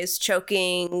these days,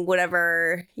 choking,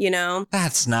 whatever, you know?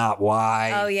 That's not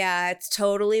why. Oh yeah, it's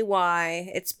totally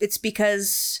why. It's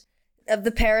because of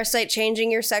the parasite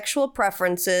changing your sexual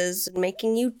preferences and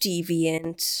making you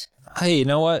deviant. Hey, you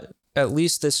know what? At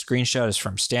least this screenshot is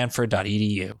from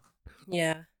stanford.edu.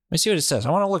 Yeah. Let me see what it says.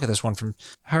 I want to look at this one from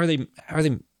how are they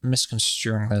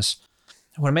misconstruing this?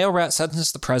 When a male rat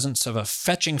senses the presence of a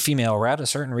fetching female rat, a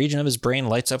certain region of his brain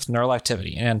lights up with neural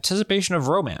activity in anticipation of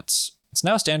romance. It's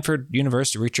now Stanford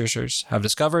University researchers have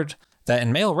discovered that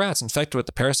in male rats infected with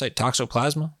the parasite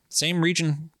Toxoplasma, the same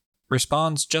region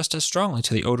responds just as strongly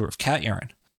to the odor of cat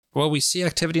urine. Well, we see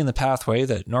activity in the pathway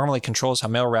that normally controls how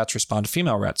male rats respond to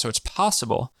female rats, so it's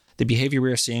possible the behavior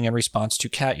we are seeing in response to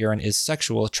cat urine is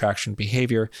sexual attraction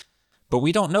behavior, but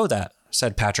we don't know that,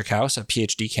 said Patrick House, a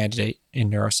PhD candidate in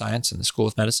neuroscience in the School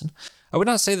of Medicine. I would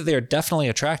not say that they are definitely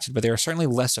attracted, but they are certainly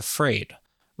less afraid.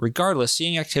 Regardless,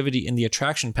 seeing activity in the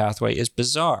attraction pathway is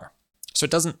bizarre. So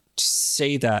it doesn't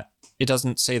say that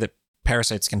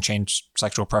parasites can change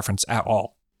sexual preference at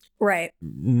all. Right.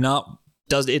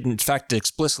 In fact, it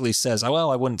explicitly says, oh,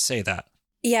 well, I wouldn't say that.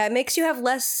 Yeah, it makes you have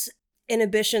less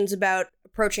inhibitions about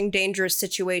approaching dangerous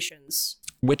situations.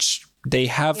 Which they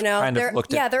have kind of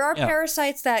looked at. Yeah, there are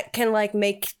parasites that can like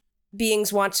make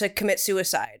beings want to commit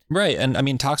suicide. Right. And I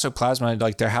mean, Toxoplasma,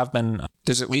 like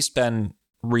there's at least been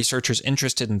researchers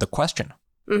interested in the question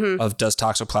of does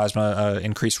Toxoplasma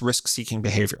increase risk-seeking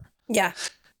behavior? Yeah.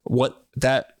 What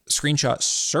that screenshot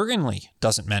certainly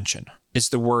doesn't mention is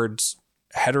the words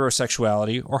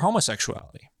heterosexuality or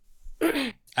homosexuality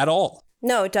at all.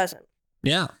 No, it doesn't.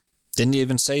 Yeah. Didn't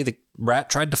even say the rat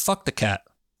tried to fuck the cat.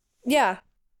 Yeah.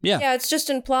 Yeah. Yeah, it's just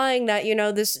implying that,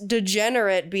 this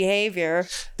degenerate behavior.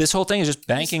 This whole thing is just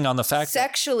banking on the fact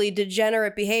sexually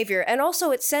degenerate behavior. And also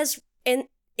it says in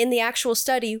the actual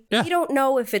study, we don't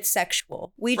know if it's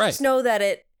sexual. We just know that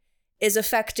it is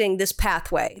affecting this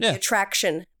pathway, the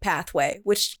attraction pathway,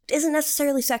 which isn't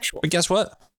necessarily sexual. But guess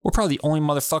what? We're probably the only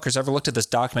motherfuckers ever looked at this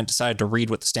document, decided to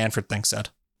read what the Stanford thing said.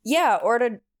 Yeah, or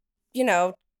to,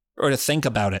 or to think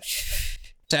about it.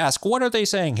 To ask, what are they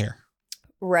saying here?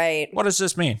 Right. What does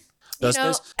this mean? Does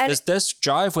this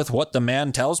jive with what the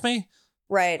man tells me?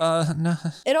 Right. No.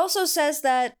 It also says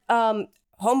that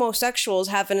homosexuals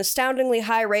have an astoundingly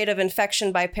high rate of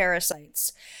infection by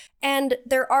parasites. And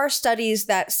there are studies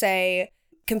that say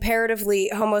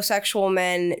comparatively homosexual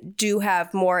men do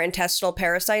have more intestinal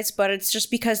parasites, but it's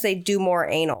just because they do more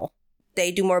anal.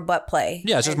 They do more butt play.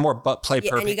 Yeah, it's just more butt play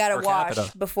per and you gotta wash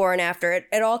capita. Before and after.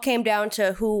 It all came down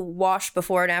to who washed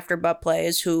before and after butt play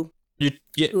is who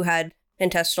had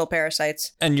intestinal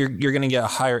parasites. And you're going to get a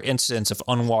higher incidence of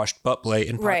unwashed butt play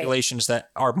in populations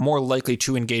that are more likely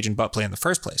to engage in butt play in the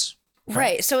first place.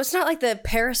 Right. So it's not like the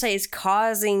parasite is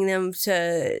causing them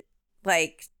to,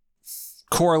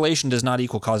 correlation does not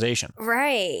equal causation.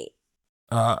 Right.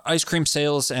 Ice cream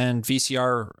sales and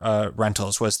VCR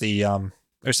rentals was the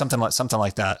or something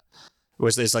like that.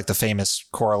 Is like the famous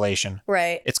correlation.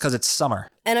 Right. It's because it's summer.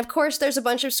 And of course, there's a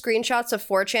bunch of screenshots of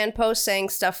 4chan posts saying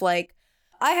stuff like,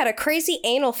 I had a crazy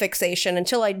anal fixation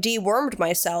until I dewormed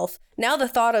myself. Now the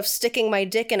thought of sticking my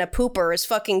dick in a pooper is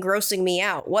fucking grossing me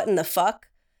out. What in the fuck?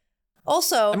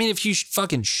 Also, I mean, if you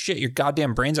fucking shit your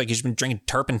goddamn brains like you've been drinking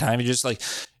turpentine, you just like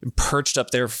perched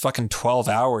up there for fucking 12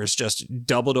 hours, just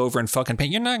doubled over in fucking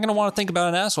pain, you're not going to want to think about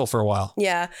an asshole for a while.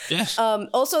 Yeah.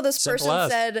 Also, this person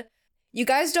said, you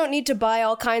guys don't need to buy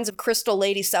all kinds of crystal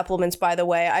lady supplements, by the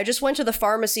way. I just went to the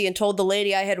pharmacy and told the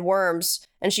lady I had worms,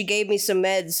 and she gave me some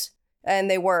meds, and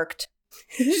they worked.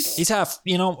 He's he's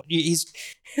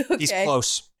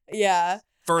close. Yeah.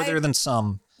 Further than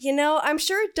some. You know, I'm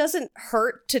sure it doesn't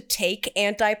hurt to take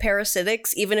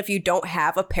anti-parasitics even if you don't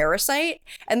have a parasite.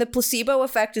 And the placebo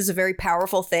effect is a very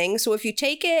powerful thing. So if you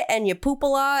take it and you poop a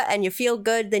lot and you feel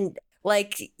good, then,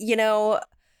 like, you know...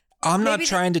 I'm not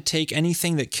trying to take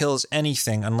anything that kills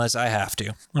anything unless I have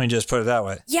to. Let me just put it that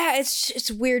way. Yeah,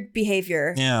 it's weird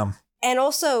behavior. Yeah. And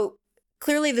also,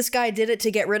 clearly this guy did it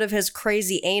to get rid of his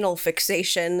crazy anal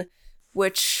fixation,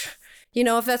 which... You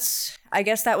know, if that's, I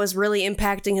guess that was really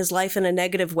impacting his life in a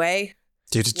negative way.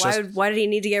 Dude, why did he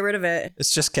need to get rid of it?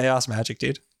 It's just chaos magic,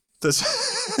 dude.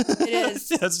 It is.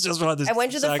 That's just what this. I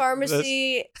went to the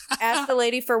pharmacy, asked the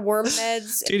lady for worm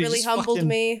meds. Dude, it really humbled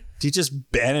me. He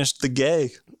just banished the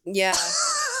gay. Yeah,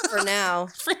 for now.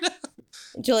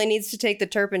 Until he needs to take the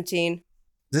turpentine.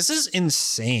 This is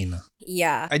insane.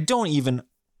 Yeah. I don't even.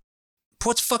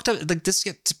 What's fucked up? Like this.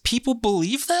 Do people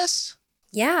believe this?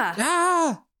 Yeah.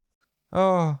 Ah.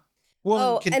 Oh,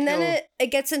 and then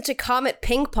it gets into Comet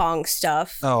Ping Pong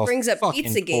stuff. Oh, brings up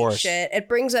Pizzagate shit. It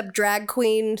brings up drag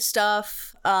queen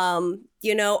stuff.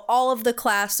 You know, all of the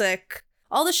classic,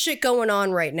 all the shit going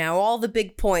on right now, all the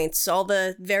big points, all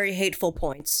the very hateful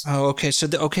points. Oh, okay. So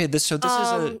this is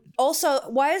a. Also,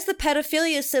 why is the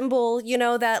pedophilia symbol? You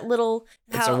know, that little.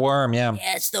 It's a worm, yeah.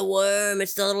 Yeah, it's the worm.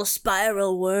 It's the little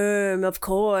spiral worm. Of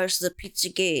course, the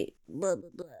Pizzagate. Blah blah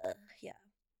blah.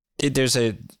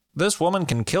 Yeah. This woman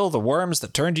can kill the worms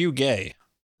that turned you gay,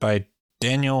 by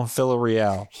Daniel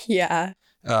Villarreal. Yeah.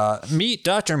 Meet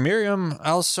Dr. Miriam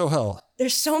Al-Sohel.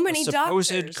 There's so many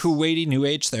supposed doctors. Kuwaiti New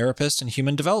Age therapist and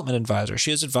human development advisor.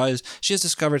 She has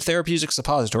discovered therapeutic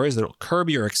suppositories that will curb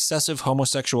your excessive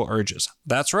homosexual urges.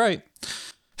 That's right.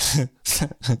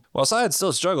 While science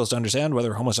still struggles to understand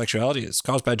whether homosexuality is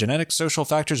caused by genetics, social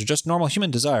factors, or just normal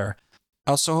human desire,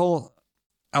 Al-Sohel,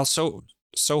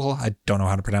 I don't know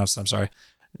how to pronounce it, I'm sorry,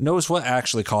 knows what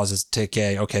actually causes to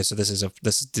gay. Okay, so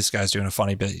this guy's doing a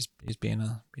funny bit. He's being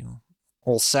a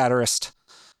old satirist.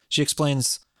 She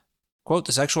explains, quote,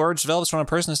 the sexual urge develops when a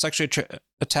person is sexually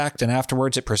attacked and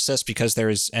afterwards it persists because there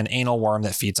is an anal worm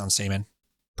that feeds on semen.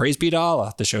 Praise be to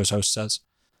Allah, the show's host says.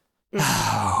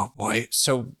 Oh boy.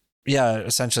 So yeah,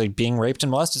 essentially being raped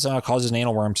and molested somehow causes an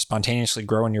anal worm to spontaneously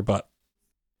grow in your butt.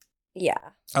 Yeah.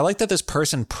 I like that this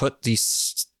person put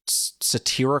these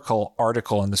satirical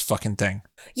article in this fucking thing.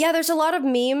 Yeah, there's a lot of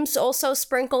memes also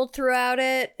sprinkled throughout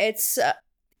it.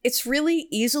 It's really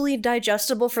easily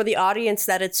digestible for the audience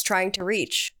that it's trying to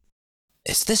reach.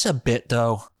 Is this a bit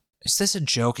though? Is this a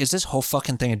joke? Is this whole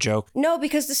fucking thing a joke? No,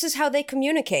 because this is how they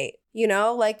communicate, you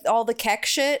know, like all the Keck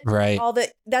shit. Right.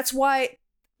 That's why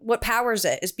what powers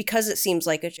it is because it seems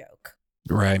like a joke.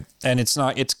 Right. And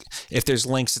if there's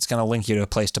links, it's going to link you to a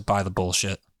place to buy the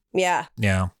bullshit. Yeah.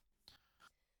 Yeah.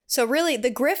 So really, the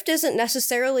grift isn't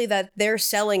necessarily that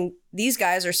these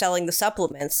guys are selling the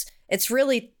supplements. It's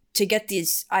really to get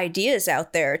these ideas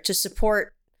out there to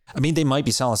support. I mean, they might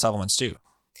be selling supplements too.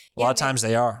 A lot of times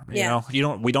they are. Yeah. You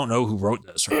know, we don't know who wrote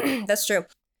this. Right? That's true.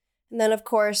 And then of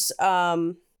course,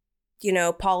 you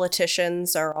know,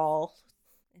 politicians are all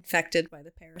infected by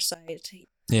the parasite.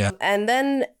 Yeah. And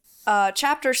then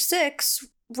chapter 6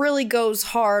 really goes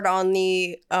hard on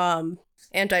the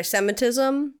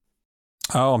anti-Semitism.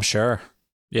 Oh, I'm sure.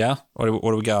 Yeah. What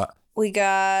do we got? We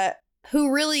got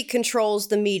who really controls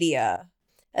the media.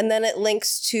 And then it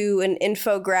links to an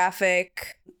infographic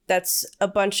that's a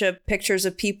bunch of pictures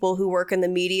of people who work in the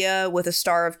media with a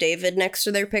Star of David next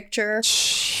to their picture.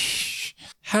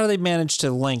 How do they manage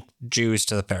to link Jews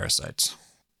to the parasites?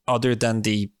 Other than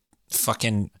the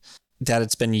fucking that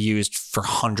it's been used for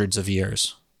hundreds of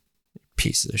years.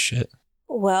 Piece of shit.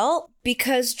 Well,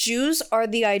 because Jews are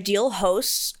the ideal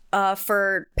hosts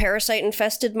for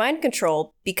parasite-infested mind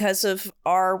control because of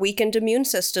our weakened immune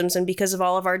systems and because of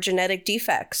all of our genetic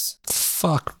defects.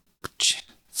 Fuck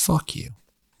you.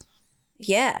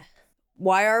 Yeah.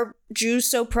 Why are Jews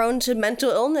so prone to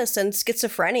mental illness and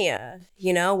schizophrenia?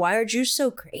 You know, why are Jews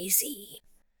so crazy?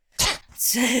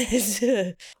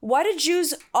 Why do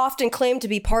Jews often claim to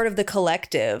be part of the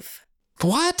collective?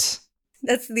 What?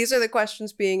 These are the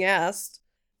questions being asked.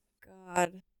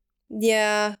 God.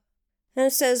 Yeah. And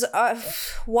it says,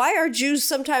 why are Jews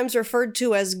sometimes referred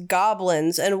to as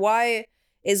goblins, and why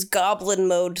is goblin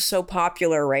mode so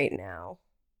popular right now?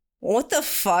 What the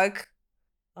fuck?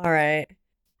 All right.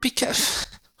 Because,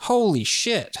 holy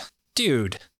shit,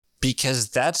 dude. Because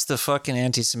that's the fucking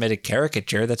anti-Semitic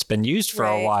caricature that's been used for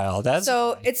a while.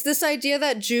 So it's this idea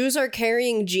that Jews are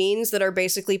carrying genes that are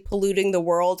basically polluting the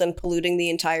world and polluting the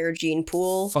entire gene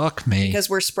pool. Fuck me.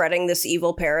 Because we're spreading this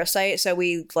evil parasite. So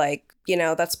we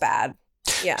that's bad.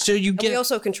 Yeah. So we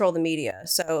also control the media.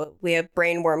 So we have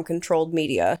brainworm controlled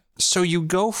media. So you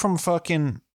go from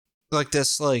fucking like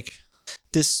this, like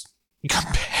this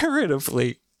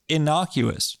comparatively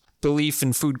innocuous belief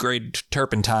in food grade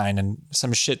turpentine and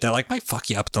some shit that like might fuck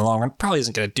you up in the long run probably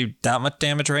isn't going to do that much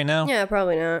damage right now. Yeah,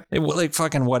 probably not.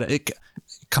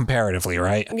 Comparatively,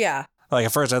 right? Yeah. Like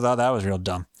at first I thought that was real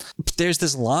dumb. But there's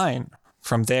this line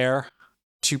from there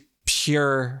to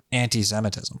pure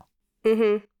anti-Semitism.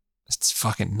 Mm-hmm. It's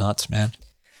fucking nuts, man.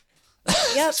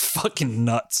 Yep. It's fucking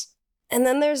nuts. And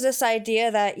then there's this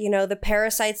idea that, the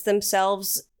parasites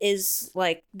themselves is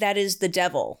like, that is the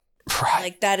devil. Right.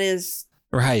 Like that is,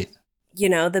 right.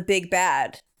 The big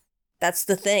bad. That's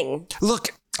the thing. Look,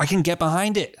 I can get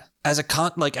behind it as a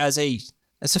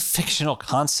fictional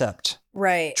concept.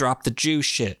 Right. Drop the Jew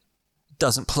shit.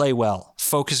 Doesn't play well.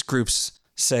 Focus groups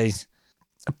say,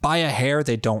 buy a hair,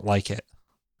 they don't like it.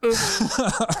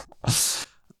 Mm-hmm.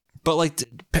 But like,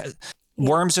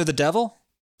 worms are the devil?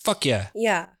 Fuck yeah.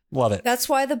 Yeah. Love it. That's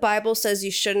why the Bible says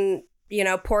you shouldn't,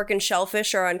 pork and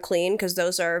shellfish are unclean because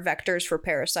those are vectors for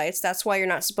parasites. That's why you're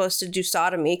not supposed to do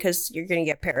sodomy because you're going to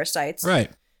get parasites.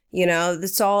 Right.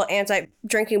 It's all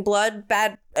drinking blood,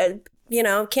 bad,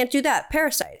 can't do that.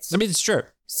 Parasites. I mean, it's true.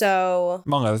 So,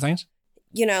 among other things,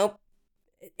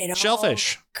 it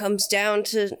shellfish all comes down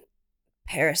to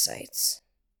parasites.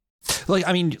 Like,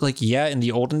 I mean, like, yeah, in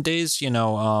the olden days, it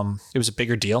was a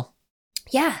bigger deal.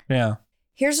 Yeah. Yeah.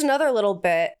 Here's another little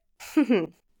bit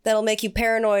that'll make you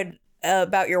paranoid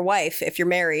about your wife if you're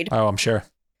married. Oh, I'm sure.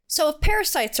 So if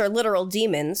parasites are literal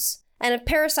demons, and if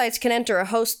parasites can enter a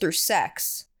host through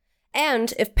sex,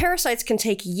 and if parasites can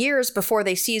take years before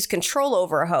they seize control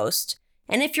over a host,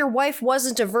 and if your wife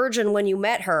wasn't a virgin when you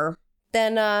met her,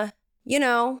 then,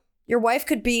 your wife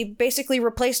could be basically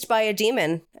replaced by a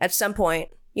demon at some point,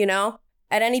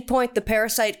 At any point, the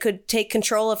parasite could take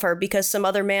control of her because some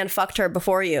other man fucked her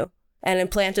before you and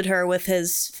implanted her with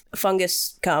his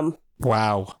fungus cum.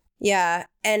 Wow. Yeah,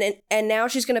 and now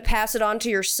she's going to pass it on to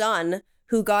your son,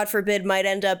 who, God forbid, might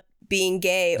end up being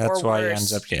gay or worse. That's why he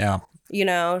ends up,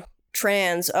 yeah.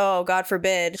 Trans. Oh, God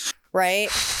forbid, right?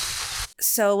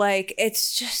 So, like,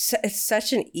 it's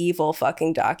such an evil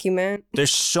fucking document.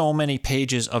 There's so many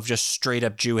pages of just straight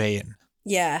up Jew hating.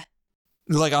 Yeah.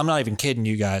 Like, I'm not even kidding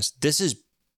you guys. This is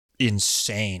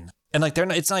insane. And like,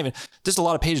 it's not even, there's a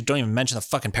lot of pages that don't even mention the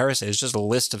fucking parasite. It's just a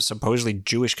list of supposedly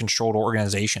Jewish controlled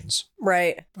organizations.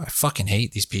 Right. I fucking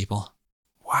hate these people.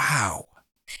 Wow.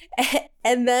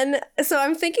 And then, so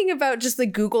I'm thinking about just the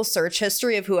Google search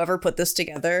history of whoever put this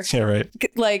together. Yeah, right.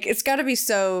 Like, it's got to be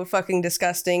so fucking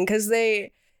disgusting because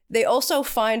they also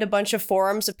find a bunch of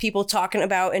forums of people talking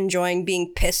about enjoying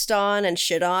being pissed on and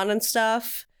shit on and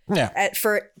stuff. Yeah.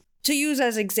 To use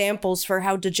as examples for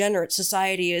how degenerate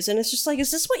society is. And it's just like,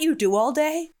 is this what you do all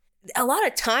day? A lot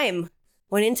of time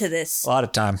went into this. A lot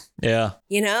of time. Yeah.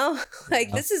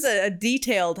 This is a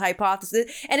detailed hypothesis,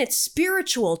 and it's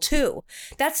spiritual too.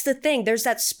 That's the thing. There's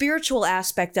that spiritual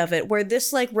aspect of it where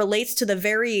this like relates to the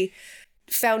very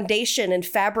foundation and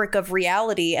fabric of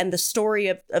reality and the story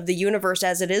of the universe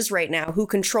as it is right now. Who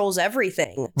controls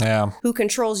everything? Yeah. Who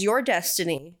controls your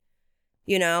destiny?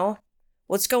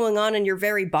 What's going on in your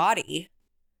very body?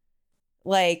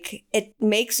 Like, it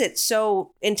makes it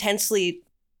so intensely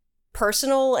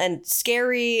personal and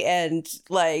scary and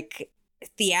like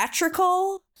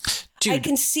theatrical. Dude. I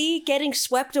can see getting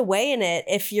swept away in it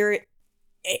if you're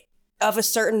of a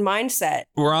certain mindset.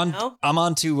 I'm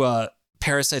on to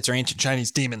parasites or ancient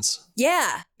Chinese demons.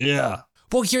 Yeah. Yeah.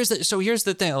 Well, here's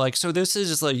the thing. Like, so this is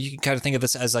just like, you can kind of think of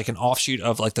this as like an offshoot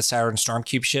of like the Saturn storm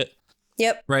cube shit.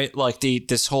 Yep. Right. Like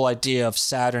this whole idea of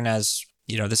Saturn as,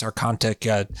 this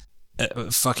archontic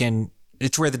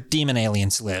it's where the demon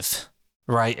aliens live.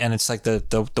 Right. And it's like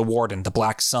the warden, the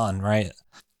black sun. Right.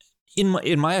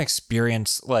 In my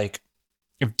experience, like,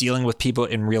 of dealing with people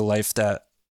in real life that,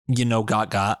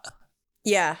 got.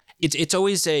 Yeah. It's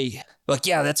always like,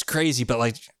 yeah, that's crazy. But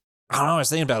like, I don't know. I was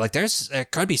thinking about it, like, there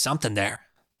could be something there.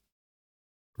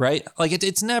 Right? Like,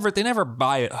 they never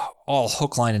buy it all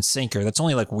hook, line, and sinker. That's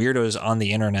only like weirdos on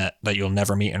the internet that you'll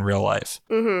never meet in real life.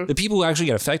 Mm-hmm. The people who actually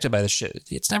get affected by this shit,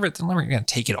 they're never going to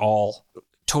take it all.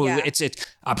 Totally. Yeah.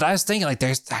 But I was thinking, like,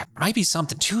 there might be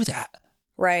something to that.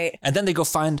 Right. And then they go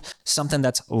find something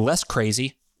that's less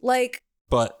crazy. Like.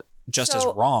 But just as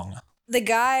wrong. The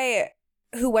guy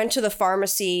who went to the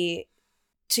pharmacy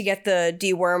to get the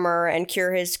dewormer and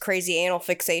cure his crazy anal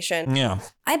fixation. Yeah.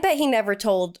 I bet he never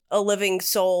told a living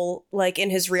soul, like, in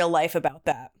his real life about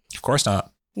that. Of course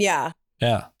not. Yeah.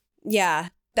 Yeah. Yeah.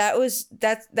 That was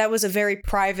a very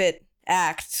private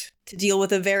act to deal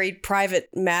with a very private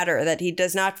matter that he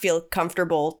does not feel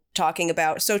comfortable talking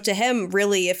about. So to him,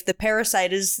 really, if the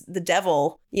parasite is the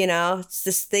devil, it's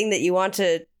this thing that you want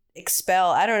to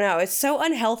expel. I don't know. It's so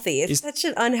unhealthy. It's such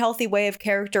an unhealthy way of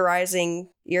characterizing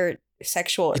your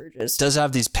sexual urges. It does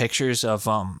have these pictures of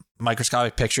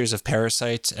microscopic pictures of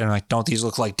parasites, and like, don't these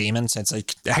look like demons? And it's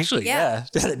like, actually, yeah,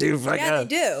 they do. Yeah, they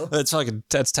do.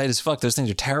 That's tight as fuck. Those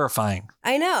things are terrifying.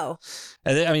 I know.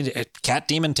 And then, I mean, a cat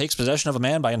demon takes possession of a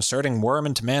man by inserting worm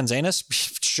into man's anus.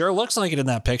 Sure looks like it in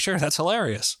that picture. That's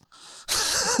hilarious.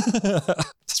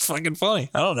 It's fucking funny.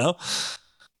 I don't know.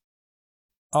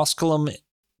 Osculum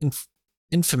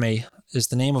infamy is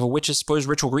the name of a witch's supposed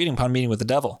ritual greeting upon meeting with the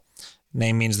devil.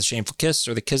 Name means the shameful kiss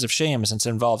or the kiss of shame, since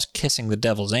it involves kissing the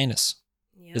devil's anus,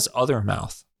 his other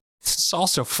mouth. It's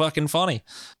also fucking funny.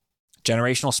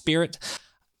 Generational spirit.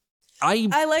 I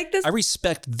like this. I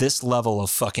respect this level of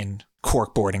fucking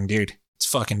corkboarding, dude.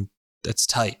 It's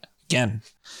tight. Again,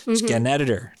 just get an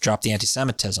editor. Drop the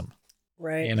anti-Semitism.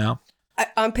 Right. You know?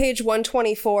 On page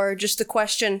 124, just the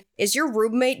question, is your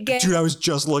roommate gay? Dude, I was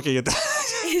just looking at that.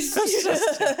 It's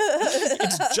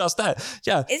just that.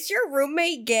 Yeah. Is your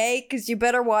roommate gay? Because you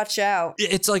better watch out.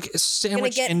 It's like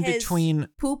sandwiched in between.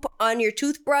 Poop on your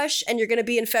toothbrush, and you're going to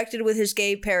be infected with his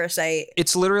gay parasite.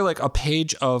 It's literally like a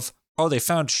page of, they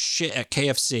found shit at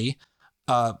KFC.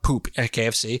 Poop at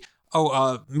KFC.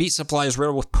 Meat supply is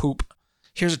riddled with poop.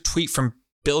 Here's a tweet from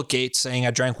Bill Gates saying,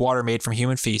 I drank water made from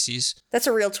human feces. That's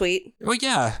a real tweet. Well,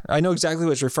 yeah. I know exactly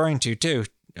what it's referring to, too.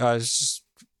 It's just,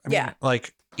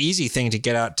 like, easy thing to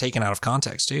get taken out of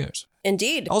context, too.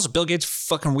 Indeed. Also, Bill Gates,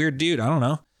 fucking weird dude. I don't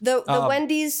know. The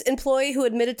Wendy's employee who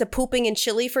admitted to pooping in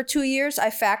chili for 2 years, I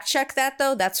fact-checked that,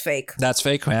 though. That's fake. That's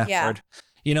fake? Yeah. Word.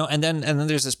 You know, and then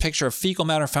there's this picture of fecal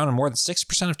matter found in more than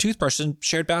 6% of toothbrushes in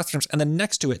shared bathrooms. And then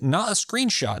next to it, not a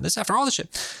screenshot. This after all this shit.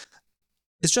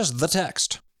 It's just the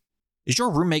text. Is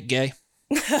your roommate gay?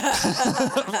 What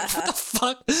the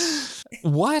fuck?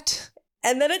 What?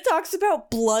 And then it talks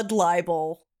about blood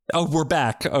libel. Oh, we're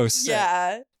back. Oh, sick.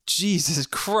 Yeah. Jesus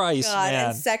Christ, God, man.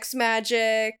 and sex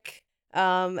magic,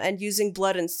 and using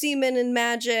blood and semen in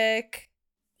magic.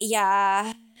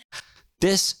 Yeah.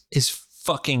 This is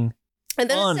fucking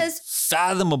and then it says,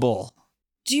 unfathomable.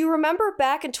 Do you remember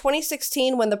back in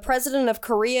 2016 when the president of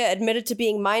Korea admitted to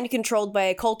being mind-controlled by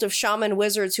a cult of shaman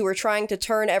wizards who were trying to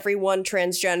turn everyone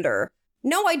transgender?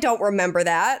 No, I don't remember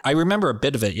that. I remember a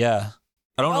bit of it, yeah.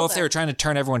 I don't know if they were trying to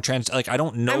turn everyone trans. Like, I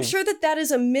don't know. I'm sure that is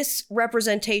a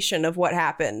misrepresentation of what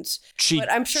happened.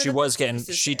 But I'm sure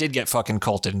she did get fucking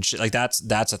culted, and like that's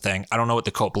a thing. I don't know what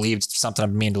the cult believed. It's something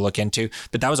I'm meaning to look into,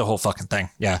 but that was a whole fucking thing.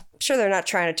 Yeah. I'm sure they're not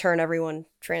trying to turn everyone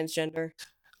transgender.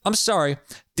 I'm sorry.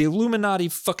 The Illuminati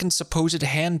fucking supposed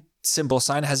hand symbol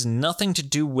sign has nothing to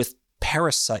do with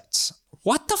parasites.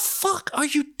 What the fuck are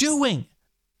you doing?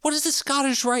 What does the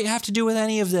Scottish Rite have to do with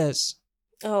any of this?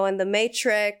 Oh, and the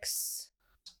Matrix.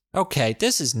 Okay,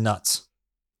 this is nuts.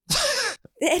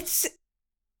 It's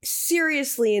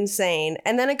seriously insane.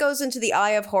 And then it goes into the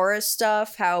Eye of Horus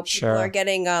stuff, how people are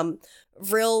getting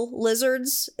vril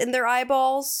lizards in their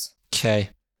eyeballs.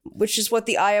 Okay. Which is what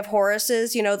the Eye of Horus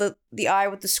is, you know, the eye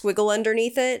with the squiggle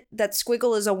underneath it. That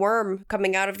squiggle is a worm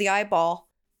coming out of the eyeball.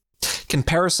 Can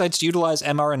parasites utilize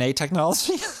mRNA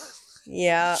technology?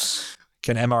 Yeah.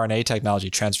 Can mRNA technology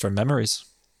transfer memories?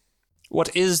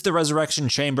 What is the resurrection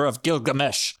chamber of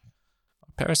Gilgamesh?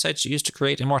 Are parasites used to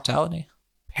create immortality?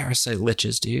 Parasite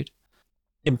liches, dude.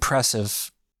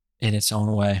 Impressive in its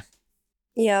own way.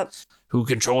 Yep. Who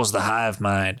controls the hive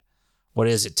mind? What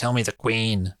is it? Tell me the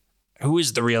queen. Who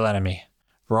is the real enemy?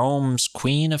 Rome's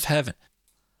queen of heaven.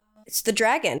 It's the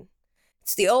dragon.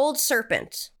 It's the old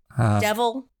serpent.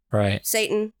 Devil. Right.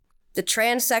 Satan. The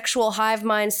transsexual hive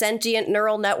mind sentient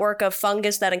neural network of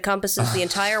fungus that encompasses the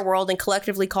entire world and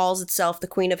collectively calls itself the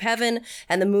queen of heaven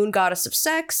and the moon goddess of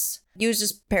sex.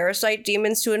 Uses parasite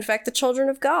demons to infect the children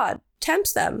of God.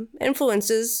 Tempts them.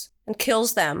 Influences. And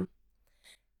kills them.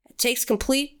 Takes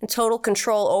complete and total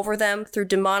control over them through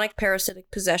demonic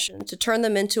parasitic possession to turn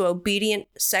them into obedient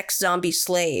sex zombie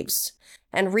slaves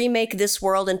and remake this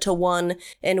world into one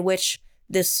in which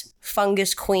this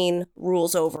fungus queen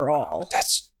rules over all.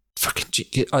 That's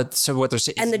fucking so what they're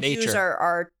saying and is the nature. Jews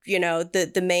are you know,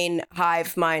 the main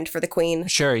hive mind for the queen.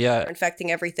 Sure, yeah. They're infecting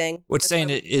everything. What's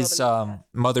saying it is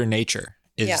Mother Nature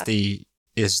is the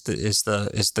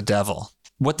devil.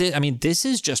 This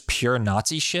is just pure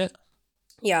Nazi shit.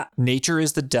 Yeah. Nature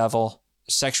is the devil.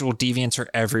 Sexual deviants are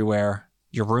everywhere.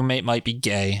 Your roommate might be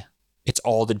gay. It's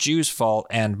all the Jews' fault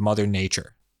and Mother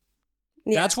Nature.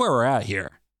 Yeah. That's where we're at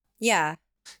here. Yeah.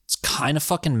 It's kind of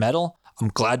fucking metal. I'm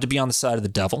glad to be on the side of the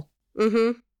devil.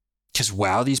 Mm-hmm. Because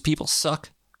wow, these people suck.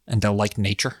 And they'll like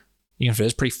nature. Even if it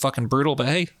is pretty fucking brutal, but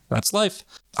hey, that's life.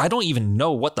 I don't even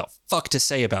know what the fuck to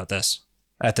say about this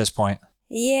at this point.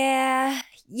 Yeah.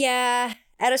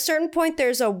 At a certain point,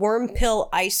 there's a worm pill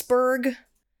iceberg,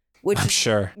 which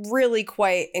is really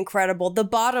quite incredible. The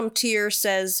bottom tier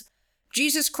says,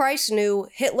 Jesus Christ knew,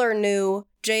 Hitler knew,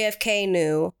 JFK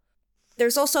knew.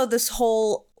 There's also this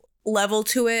whole level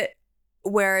to it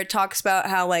where it talks about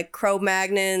how like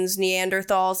Cro-Magnons,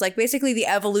 Neanderthals, like basically the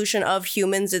evolution of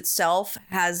humans itself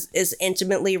is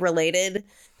intimately related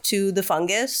to the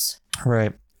fungus.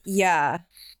 Right. Yeah.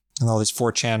 And all these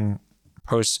 4chan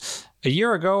posts. A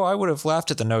year ago, I would have laughed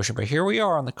at the notion, but here we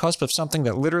are on the cusp of something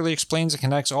that literally explains and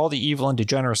connects all the evil and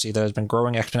degeneracy that has been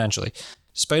growing exponentially.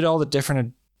 Despite all the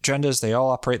different agendas, they all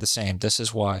operate the same. This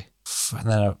is why. And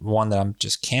then one that I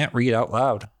just can't read out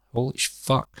loud. Holy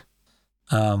fuck.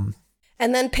 And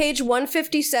then page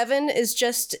 157 is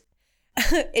just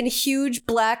in huge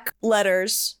black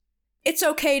letters. It's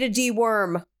okay to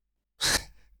deworm.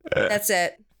 That's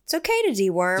it. It's okay to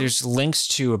deworm. There's links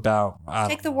to about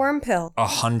take the worm pill.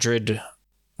 100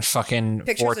 fucking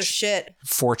Pictures of shit.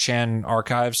 4chan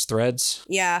archives threads.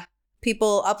 Yeah.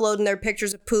 People uploading their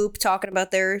pictures of poop, talking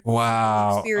about their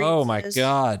experiences. Oh my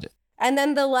God. And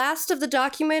then the last of the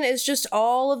document is just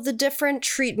all of the different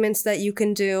treatments that you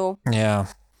can do. Yeah.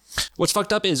 What's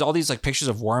fucked up is all these like pictures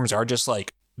of worms are just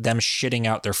like them shitting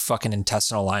out their fucking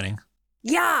intestinal lining.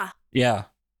 Yeah. Yeah.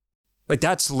 Like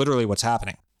that's literally what's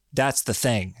happening. That's the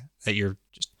thing that you're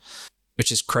just,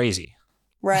 which is crazy.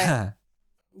 Right.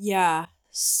 Yeah.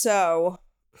 So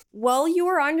while you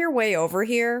were on your way over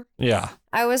here, yeah,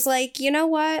 I was like, you know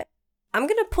what? I'm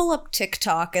going to pull up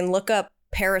TikTok and look up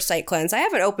Parasite Cleanse. I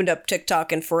haven't opened up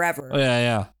TikTok in forever.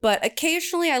 Yeah. But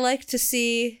occasionally I like to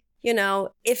see, you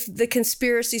know, if the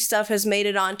conspiracy stuff has made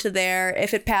it onto there,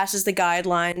 if it passes the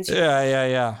guidelines.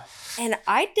 Yeah. And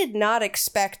I did not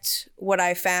expect what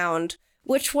I found,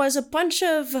 which was a bunch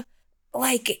of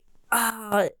like,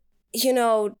 you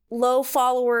know, low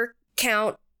follower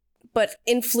count, but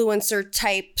influencer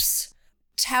types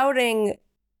touting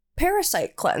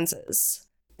parasite cleanses.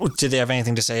 Did they have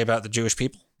anything to say about the Jewish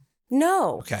people?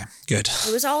 No. Okay, good.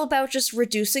 It was all about just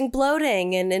reducing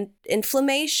bloating and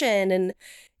inflammation and,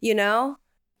 you know,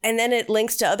 and then it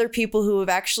links to other people who have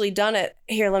actually done it.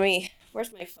 Here,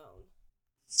 where's my phone?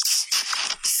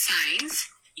 Signs,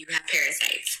 you have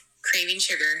parasites. Craving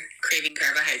sugar, craving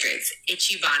carbohydrates,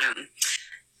 itchy bottom,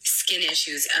 skin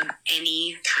issues of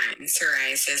any kind,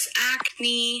 psoriasis,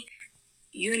 acne,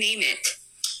 you name it,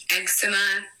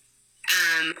 eczema,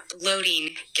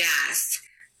 bloating, gas,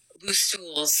 loose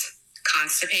stools,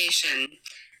 constipation.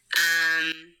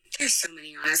 There's so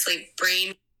many, honestly.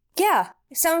 Brain. Yeah,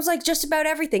 it sounds like just about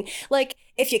everything. Like,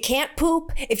 if you can't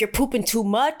poop, if you're pooping too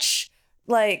much,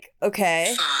 like,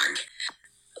 okay. Fog,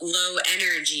 low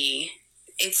energy.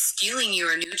 It's stealing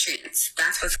your nutrients.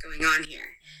 That's what's going on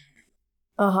here.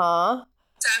 Uh-huh.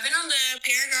 So I've been on the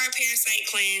Paragard Parasite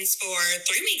Cleanse for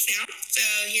 3 weeks now. So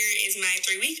here is my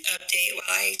 3-week update while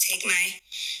I take my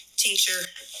tincture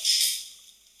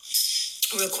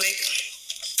real quick.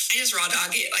 I just raw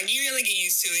dog it. Like, you really get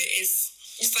used to it.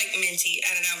 It's just like minty.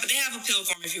 I don't know. But they have a pill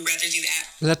form if you'd rather do that.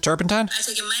 Is that turpentine? I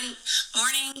take it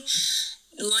morning,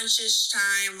 lunchish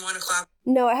time, 1 o'clock.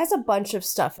 No, it has a bunch of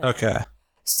stuff in it. Okay.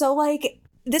 So, like,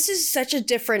 this is such a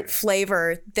different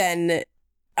flavor than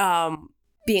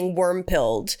being worm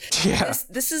pilled. Yeah.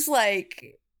 This is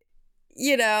like,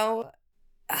 you know,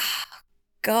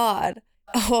 God.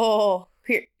 Oh,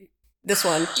 here, this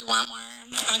one. You want more?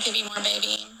 I'll give you more,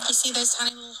 baby. You see those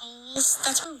tiny little holes?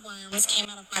 That's where worms came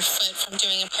out of my foot from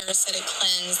doing a parasitic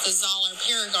cleanse. The Zoller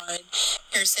Paragard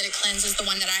parasitic cleanse is the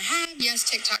one that I have. Yes,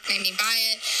 TikTok made me buy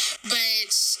it.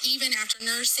 But even after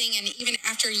nursing and even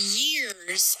after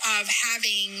years of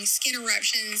having skin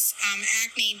eruptions,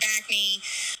 acne, bacne,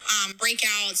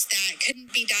 breakouts that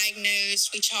couldn't be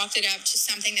diagnosed, we chalked it up to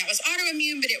something that was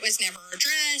autoimmune, but it was never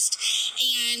addressed.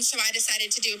 And so I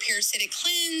decided to do a parasitic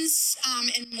cleanse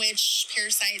in which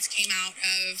parasites came out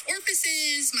of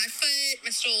orifices, my foot, my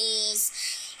stools,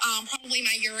 probably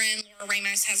my urine. Laura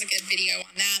Ramos has a good video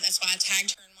on that. That's why I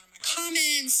tagged her in one of my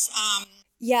comments.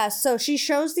 Yeah, so she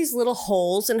shows these little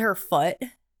holes in her foot.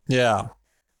 Yeah.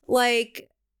 Like,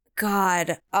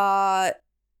 God. And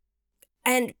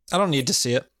I don't need to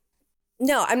see it.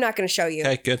 no, I'm not going to show you.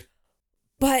 Okay, good.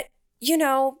 But, you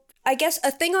know, I guess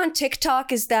a thing on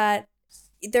TikTok is that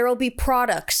there will be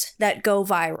products that go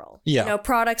viral. Yeah. You know,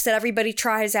 products that everybody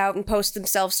tries out and posts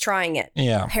themselves trying it.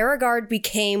 Yeah. Paragard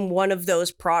became one of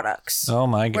those products. Oh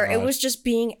my God. Where it was just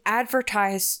being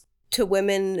advertised to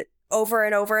women over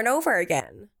and over and over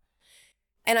again.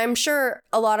 And I'm sure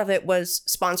a lot of it was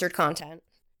sponsored content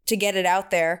to get it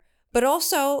out there. But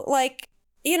also, like,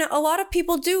 you know, a lot of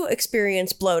people do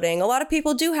experience bloating. A lot of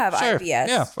people do have Sure. IBS.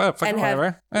 Yeah, well, fucking and have,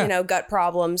 whatever. Yeah. you know, gut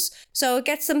problems. So it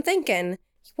gets them thinking,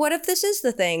 what if this is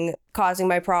the thing causing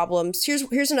my problems?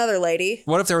 Here's another lady.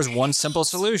 What if there was one simple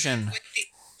solution?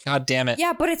 God damn it.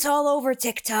 Yeah, but it's all over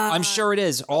TikTok. I'm sure it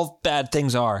is. All bad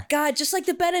things are. God, just like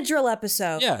the Benadryl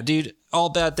episode. Yeah, dude. All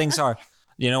bad things are.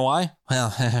 You know why?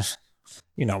 Well,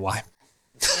 you know why.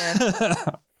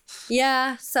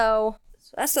 Yeah, so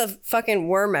that's a fucking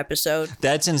worm episode.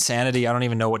 That's insanity. I don't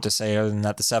even know what to say other than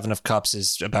that the Seven of Cups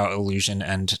is about illusion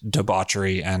and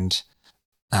debauchery and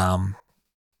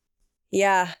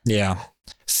Yeah.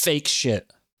 fake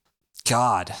shit.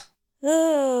 God.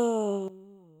 Oh.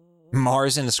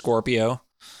 Mars in Scorpio,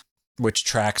 which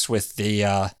tracks with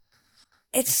the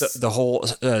the whole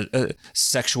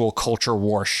sexual culture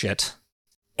war shit.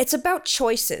 It's about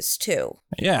choices too.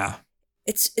 Yeah.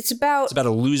 It's about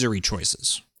illusory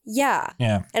choices. Yeah.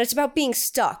 Yeah. And it's about being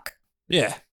stuck.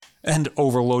 Yeah. And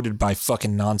overloaded by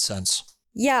fucking nonsense.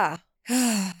 Yeah.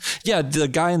 Yeah, the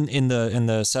guy in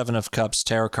the Seven of Cups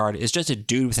tarot card is just a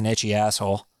dude with an itchy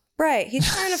asshole. Right.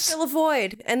 He's trying to fill a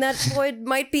void, and that void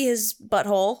might be his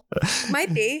butthole.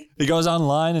 Might be. He goes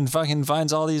online and fucking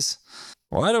finds all these.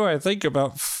 Why do I think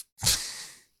about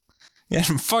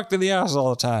getting fucked in the ass all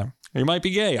the time? You might be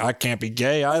gay. I can't be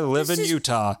gay. I live in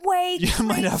Utah. Way you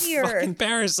might have crazier fucking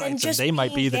parasites, than and they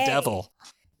might be the gay. devil.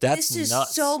 That's this is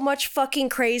nuts. so much fucking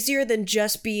crazier than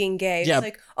just being gay. Yeah. It's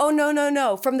like, oh,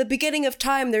 no. From the beginning of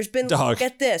time, there's been, Dog.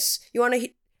 get this. You want to,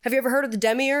 have you ever heard of the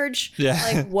demiurge? Yeah.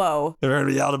 Like, whoa. Ever heard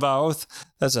of the about oath?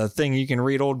 That's a thing you can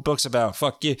read old books about.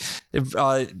 Fuck you.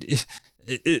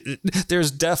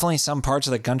 There's definitely some parts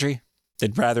of the country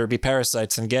that'd rather be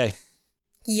parasites than gay.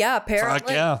 Yeah, apparently. Fuck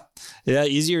yeah. Yeah,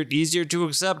 easier to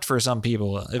accept for some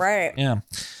people. Right. Yeah.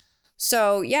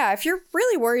 So, yeah, if you're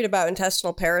really worried about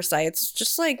intestinal parasites,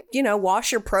 just like,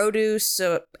 wash your produce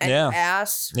and your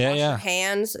ass. Yeah, wash yeah. your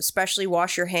hands, especially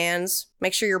wash your hands.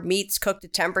 Make sure your meat's cooked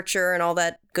at temperature and all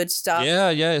that good stuff.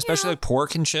 Yeah, especially like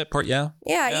pork and shit.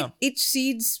 Yeah. Eat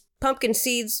seeds, pumpkin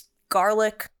seeds,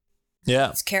 garlic.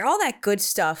 Yeah. All that good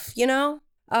stuff,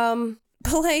 But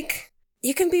like,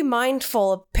 you can be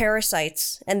mindful of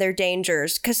parasites and their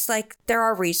dangers, because like there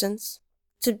are reasons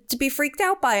to be freaked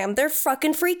out by them. They're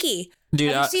fucking freaky.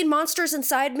 Dude, Have you seen Monsters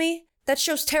Inside Me? That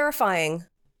show's terrifying.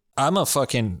 I'm a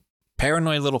fucking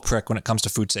paranoid little prick when it comes to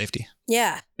food safety.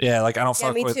 Yeah. Yeah, like I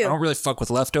don't me too. I don't really fuck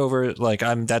with leftover. Like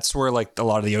that's where like a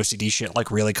lot of the OCD shit like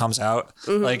really comes out.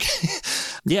 Mhm. Like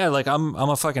yeah, like I'm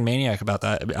a fucking maniac about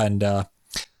that. And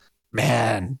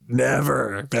man,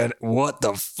 never been, what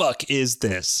the fuck is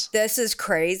this? This is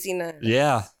craziness.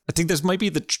 Yeah. I think this might be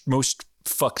the most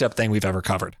fucked up thing we've ever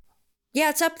covered. Yeah,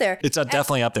 it's up there. It's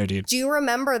definitely up there, dude. Do you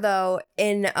remember though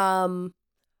in our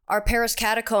Paris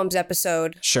Catacombs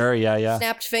episode? Sure, yeah.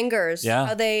 Snapped Fingers. Yeah.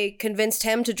 How they convinced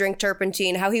him to drink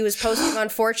turpentine. How he was posting on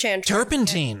 4chan.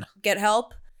 Turpentine. Get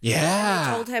help. Yeah.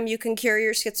 They told him you can cure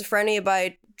your schizophrenia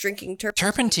by drinking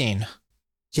Turpentine.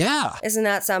 Yeah. Isn't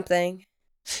that something?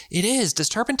 It is. Does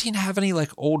turpentine have any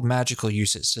like old magical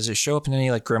uses? Does it show up in any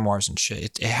like grimoires and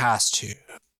shit? It has to.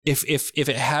 If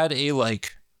it had a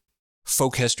like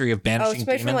folk history of banishing it's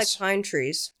made demons, from like pine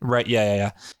trees. right?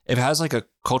 Yeah. If it has like a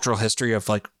cultural history of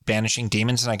like banishing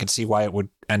demons, then I could see why it would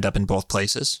end up in both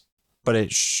places. But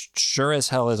it sure as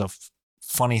hell is a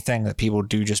funny thing that people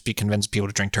do just be convinced people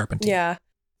to drink turpentine. Yeah.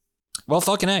 Well,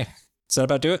 fucking A. Does that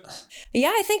about do it? Yeah,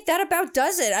 I think that about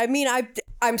does it. I mean,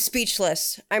 I'm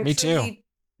speechless. I'm Me too.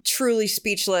 Truly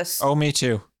speechless. Oh, me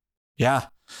too. Yeah.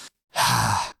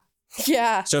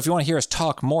 Yeah. So if you want to hear us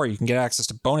talk more, you can get access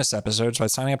to bonus episodes by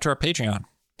signing up to our Patreon.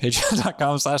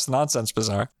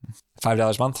 Patreon.com/thenonsensebazaar.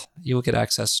 $5 a month. You will get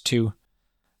access to our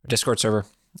Discord server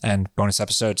and bonus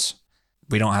episodes.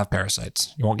 We don't have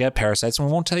parasites. You won't get parasites, and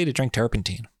we won't tell you to drink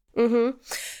turpentine. Mm-hmm.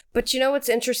 But you know what's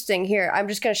interesting here? I'm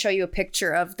just going to show you a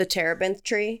picture of the terebinth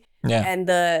tree. Yeah. And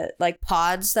the like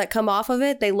pods that come off of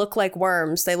it, they look like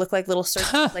worms. They look like little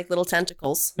serpents, like little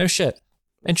tentacles. No shit.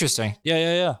 Interesting.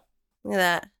 Yeah. Look at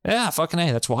that. Yeah, fucking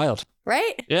A. That's wild.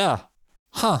 Right? Yeah.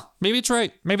 Huh. Maybe it's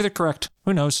right. Maybe they're correct.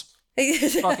 Who knows?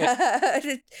 Fuck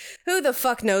it. Who the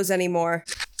fuck knows anymore?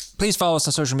 Please follow us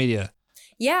on social media.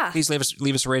 Yeah. Please leave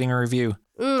us a rating or review.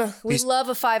 We Please. love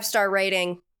a 5-star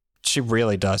rating. She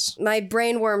really does. My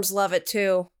brainworms love it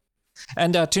too.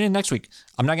 And tune in next week.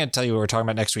 I'm not going to tell you what we're talking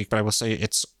about next week, but I will say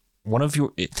it's one of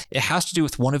your. It has to do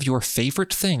with one of your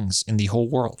favorite things in the whole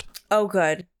world. Oh,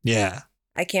 good. Yeah.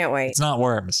 I can't wait. It's not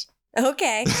worms.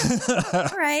 Okay.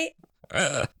 All right.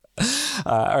 All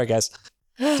right, guys.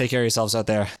 Take care of yourselves out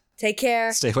there. Take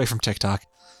care. Stay away from TikTok.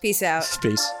 Peace out.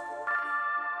 Peace.